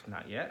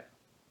 Not yet.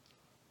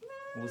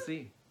 We'll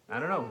see. I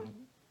don't know.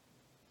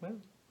 Well,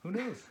 who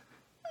knows?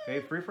 Hey,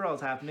 Free For All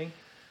is happening.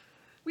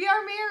 We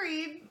are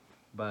married.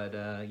 But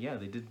yeah,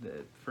 they did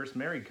the first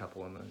married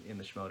couple in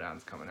the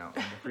Schmodown's coming out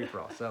in the Free For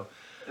All. So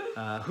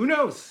who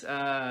knows?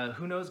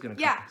 Who knows gonna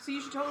come? Yeah, so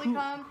you should totally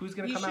come. Who's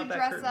gonna come out that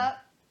curtain? You should dress up.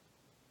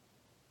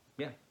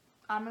 Yeah.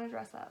 I'm gonna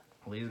dress up.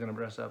 Leah's gonna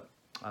dress up.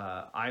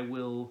 I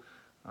will.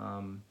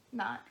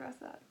 Not dress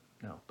up.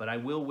 No, but I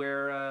will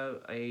wear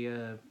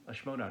a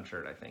Schmodown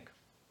shirt. I think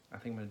I'm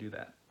gonna do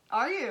that.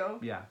 Are you?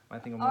 Yeah, I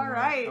think I'm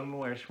gonna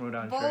wear a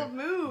Schmodown shirt. Bold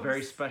moves.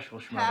 Very special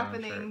Schmodown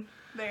happening shirt.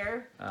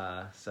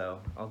 there. So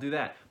I'll do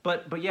that.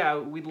 But yeah,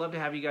 we'd love to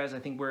have you guys. I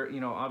think we're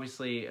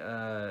obviously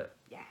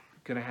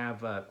gonna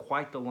have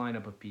quite the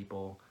lineup of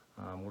people.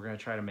 We're gonna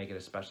try to make it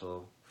as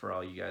special for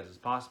all you guys as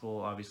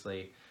possible,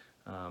 obviously.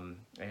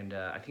 And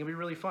I think it'll be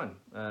really fun.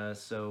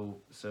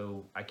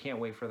 So I can't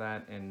wait for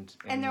that. And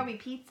there'll be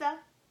pizza.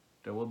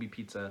 There will be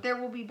pizza. There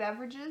will be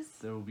beverages.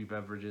 There will be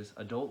beverages,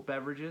 adult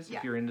beverages, yeah.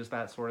 if you're into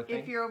that sort of thing.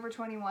 If you're over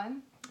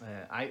 21.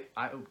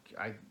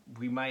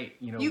 We might,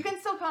 You can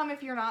still come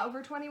if you're not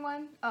over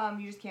 21.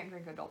 You just can't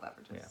drink adult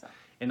beverages. Yeah. So.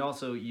 And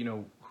also,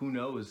 who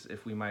knows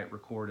if we might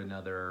record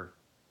another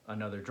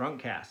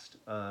drunk cast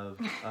of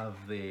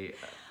the.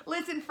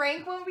 Listen,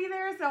 Frank won't be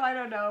there, so I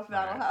don't know if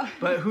that'll happen.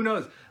 But who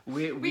knows?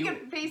 We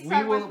can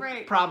FaceTime with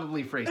Frank.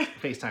 Probably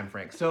FaceTime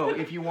Frank. So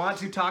if you want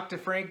to talk to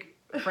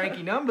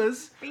Frankie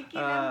Numbers,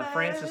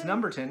 Francis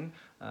Numberton,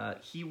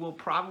 he will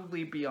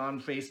probably be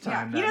on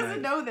FaceTime. Yeah, he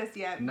doesn't know this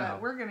yet,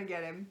 but we're gonna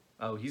get him.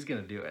 Oh, he's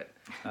gonna do it.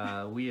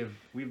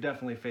 We've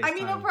definitely FaceTime. I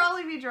mean, he'll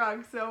probably be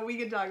drunk, so we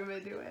can talk him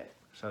into it.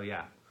 So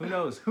yeah, who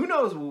knows? Who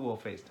knows who will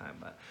FaceTime?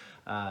 But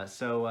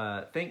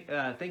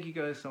thank you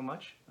guys so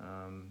much.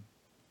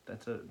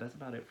 That's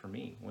about it for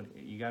me.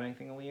 You got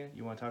anything, Aaliyah?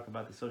 You want to talk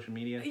about the social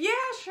media? Yeah,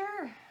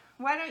 sure.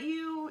 Why don't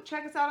you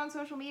check us out on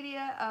social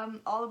media?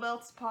 All the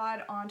Belts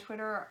Pod on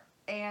Twitter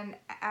and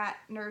at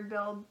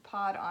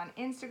NerdBuildPod on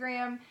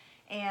Instagram,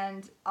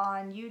 and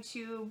on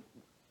YouTube.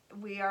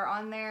 We are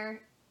on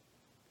there.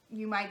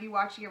 You might be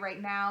watching it right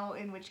now,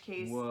 in which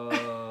case...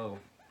 Whoa.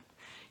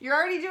 You're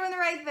already doing the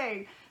right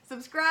thing.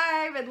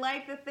 Subscribe and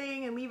like the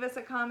thing and leave us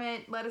a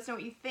comment. Let us know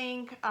what you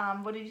think.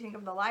 What did you think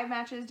of the live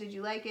matches? Did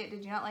you like it?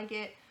 Did you not like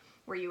it?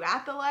 Were you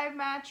at the live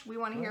match? We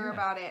want to hear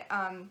about it.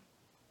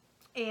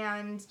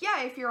 And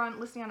yeah, if you're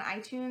listening on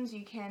iTunes,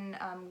 you can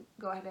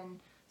go ahead and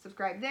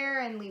subscribe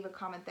there and leave a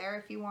comment there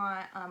if you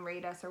want.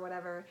 Rate us or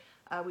whatever.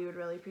 We would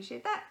really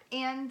appreciate that.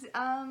 And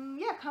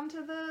yeah, come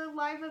to the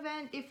live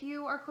event if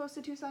you are close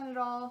to Tucson at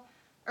all.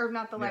 Or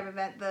not the live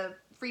event, the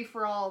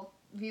free-for-all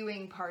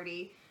viewing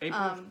party.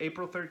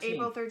 April 13th.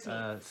 April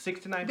 13th. 6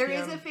 to 9 there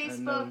p.m. There is a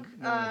Facebook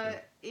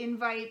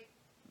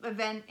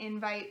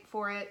invite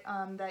for it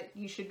that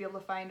you should be able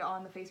to find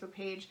on the Facebook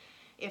page.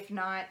 If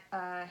not,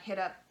 hit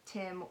up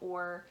Tim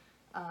or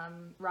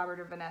Robert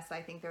or Vanessa.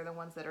 I think they're the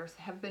ones that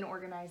have been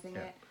organizing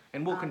it.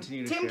 And we'll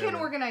continue to Tim share can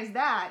organize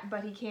that,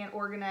 but he can't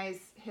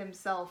organize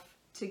himself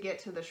to get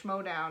to the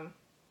Schmodown.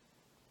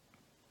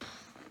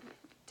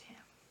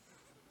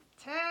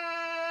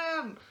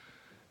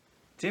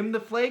 Tim the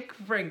Flake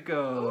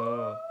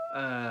Franco.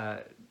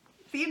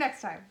 See you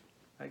next time.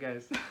 Hi,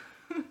 guys.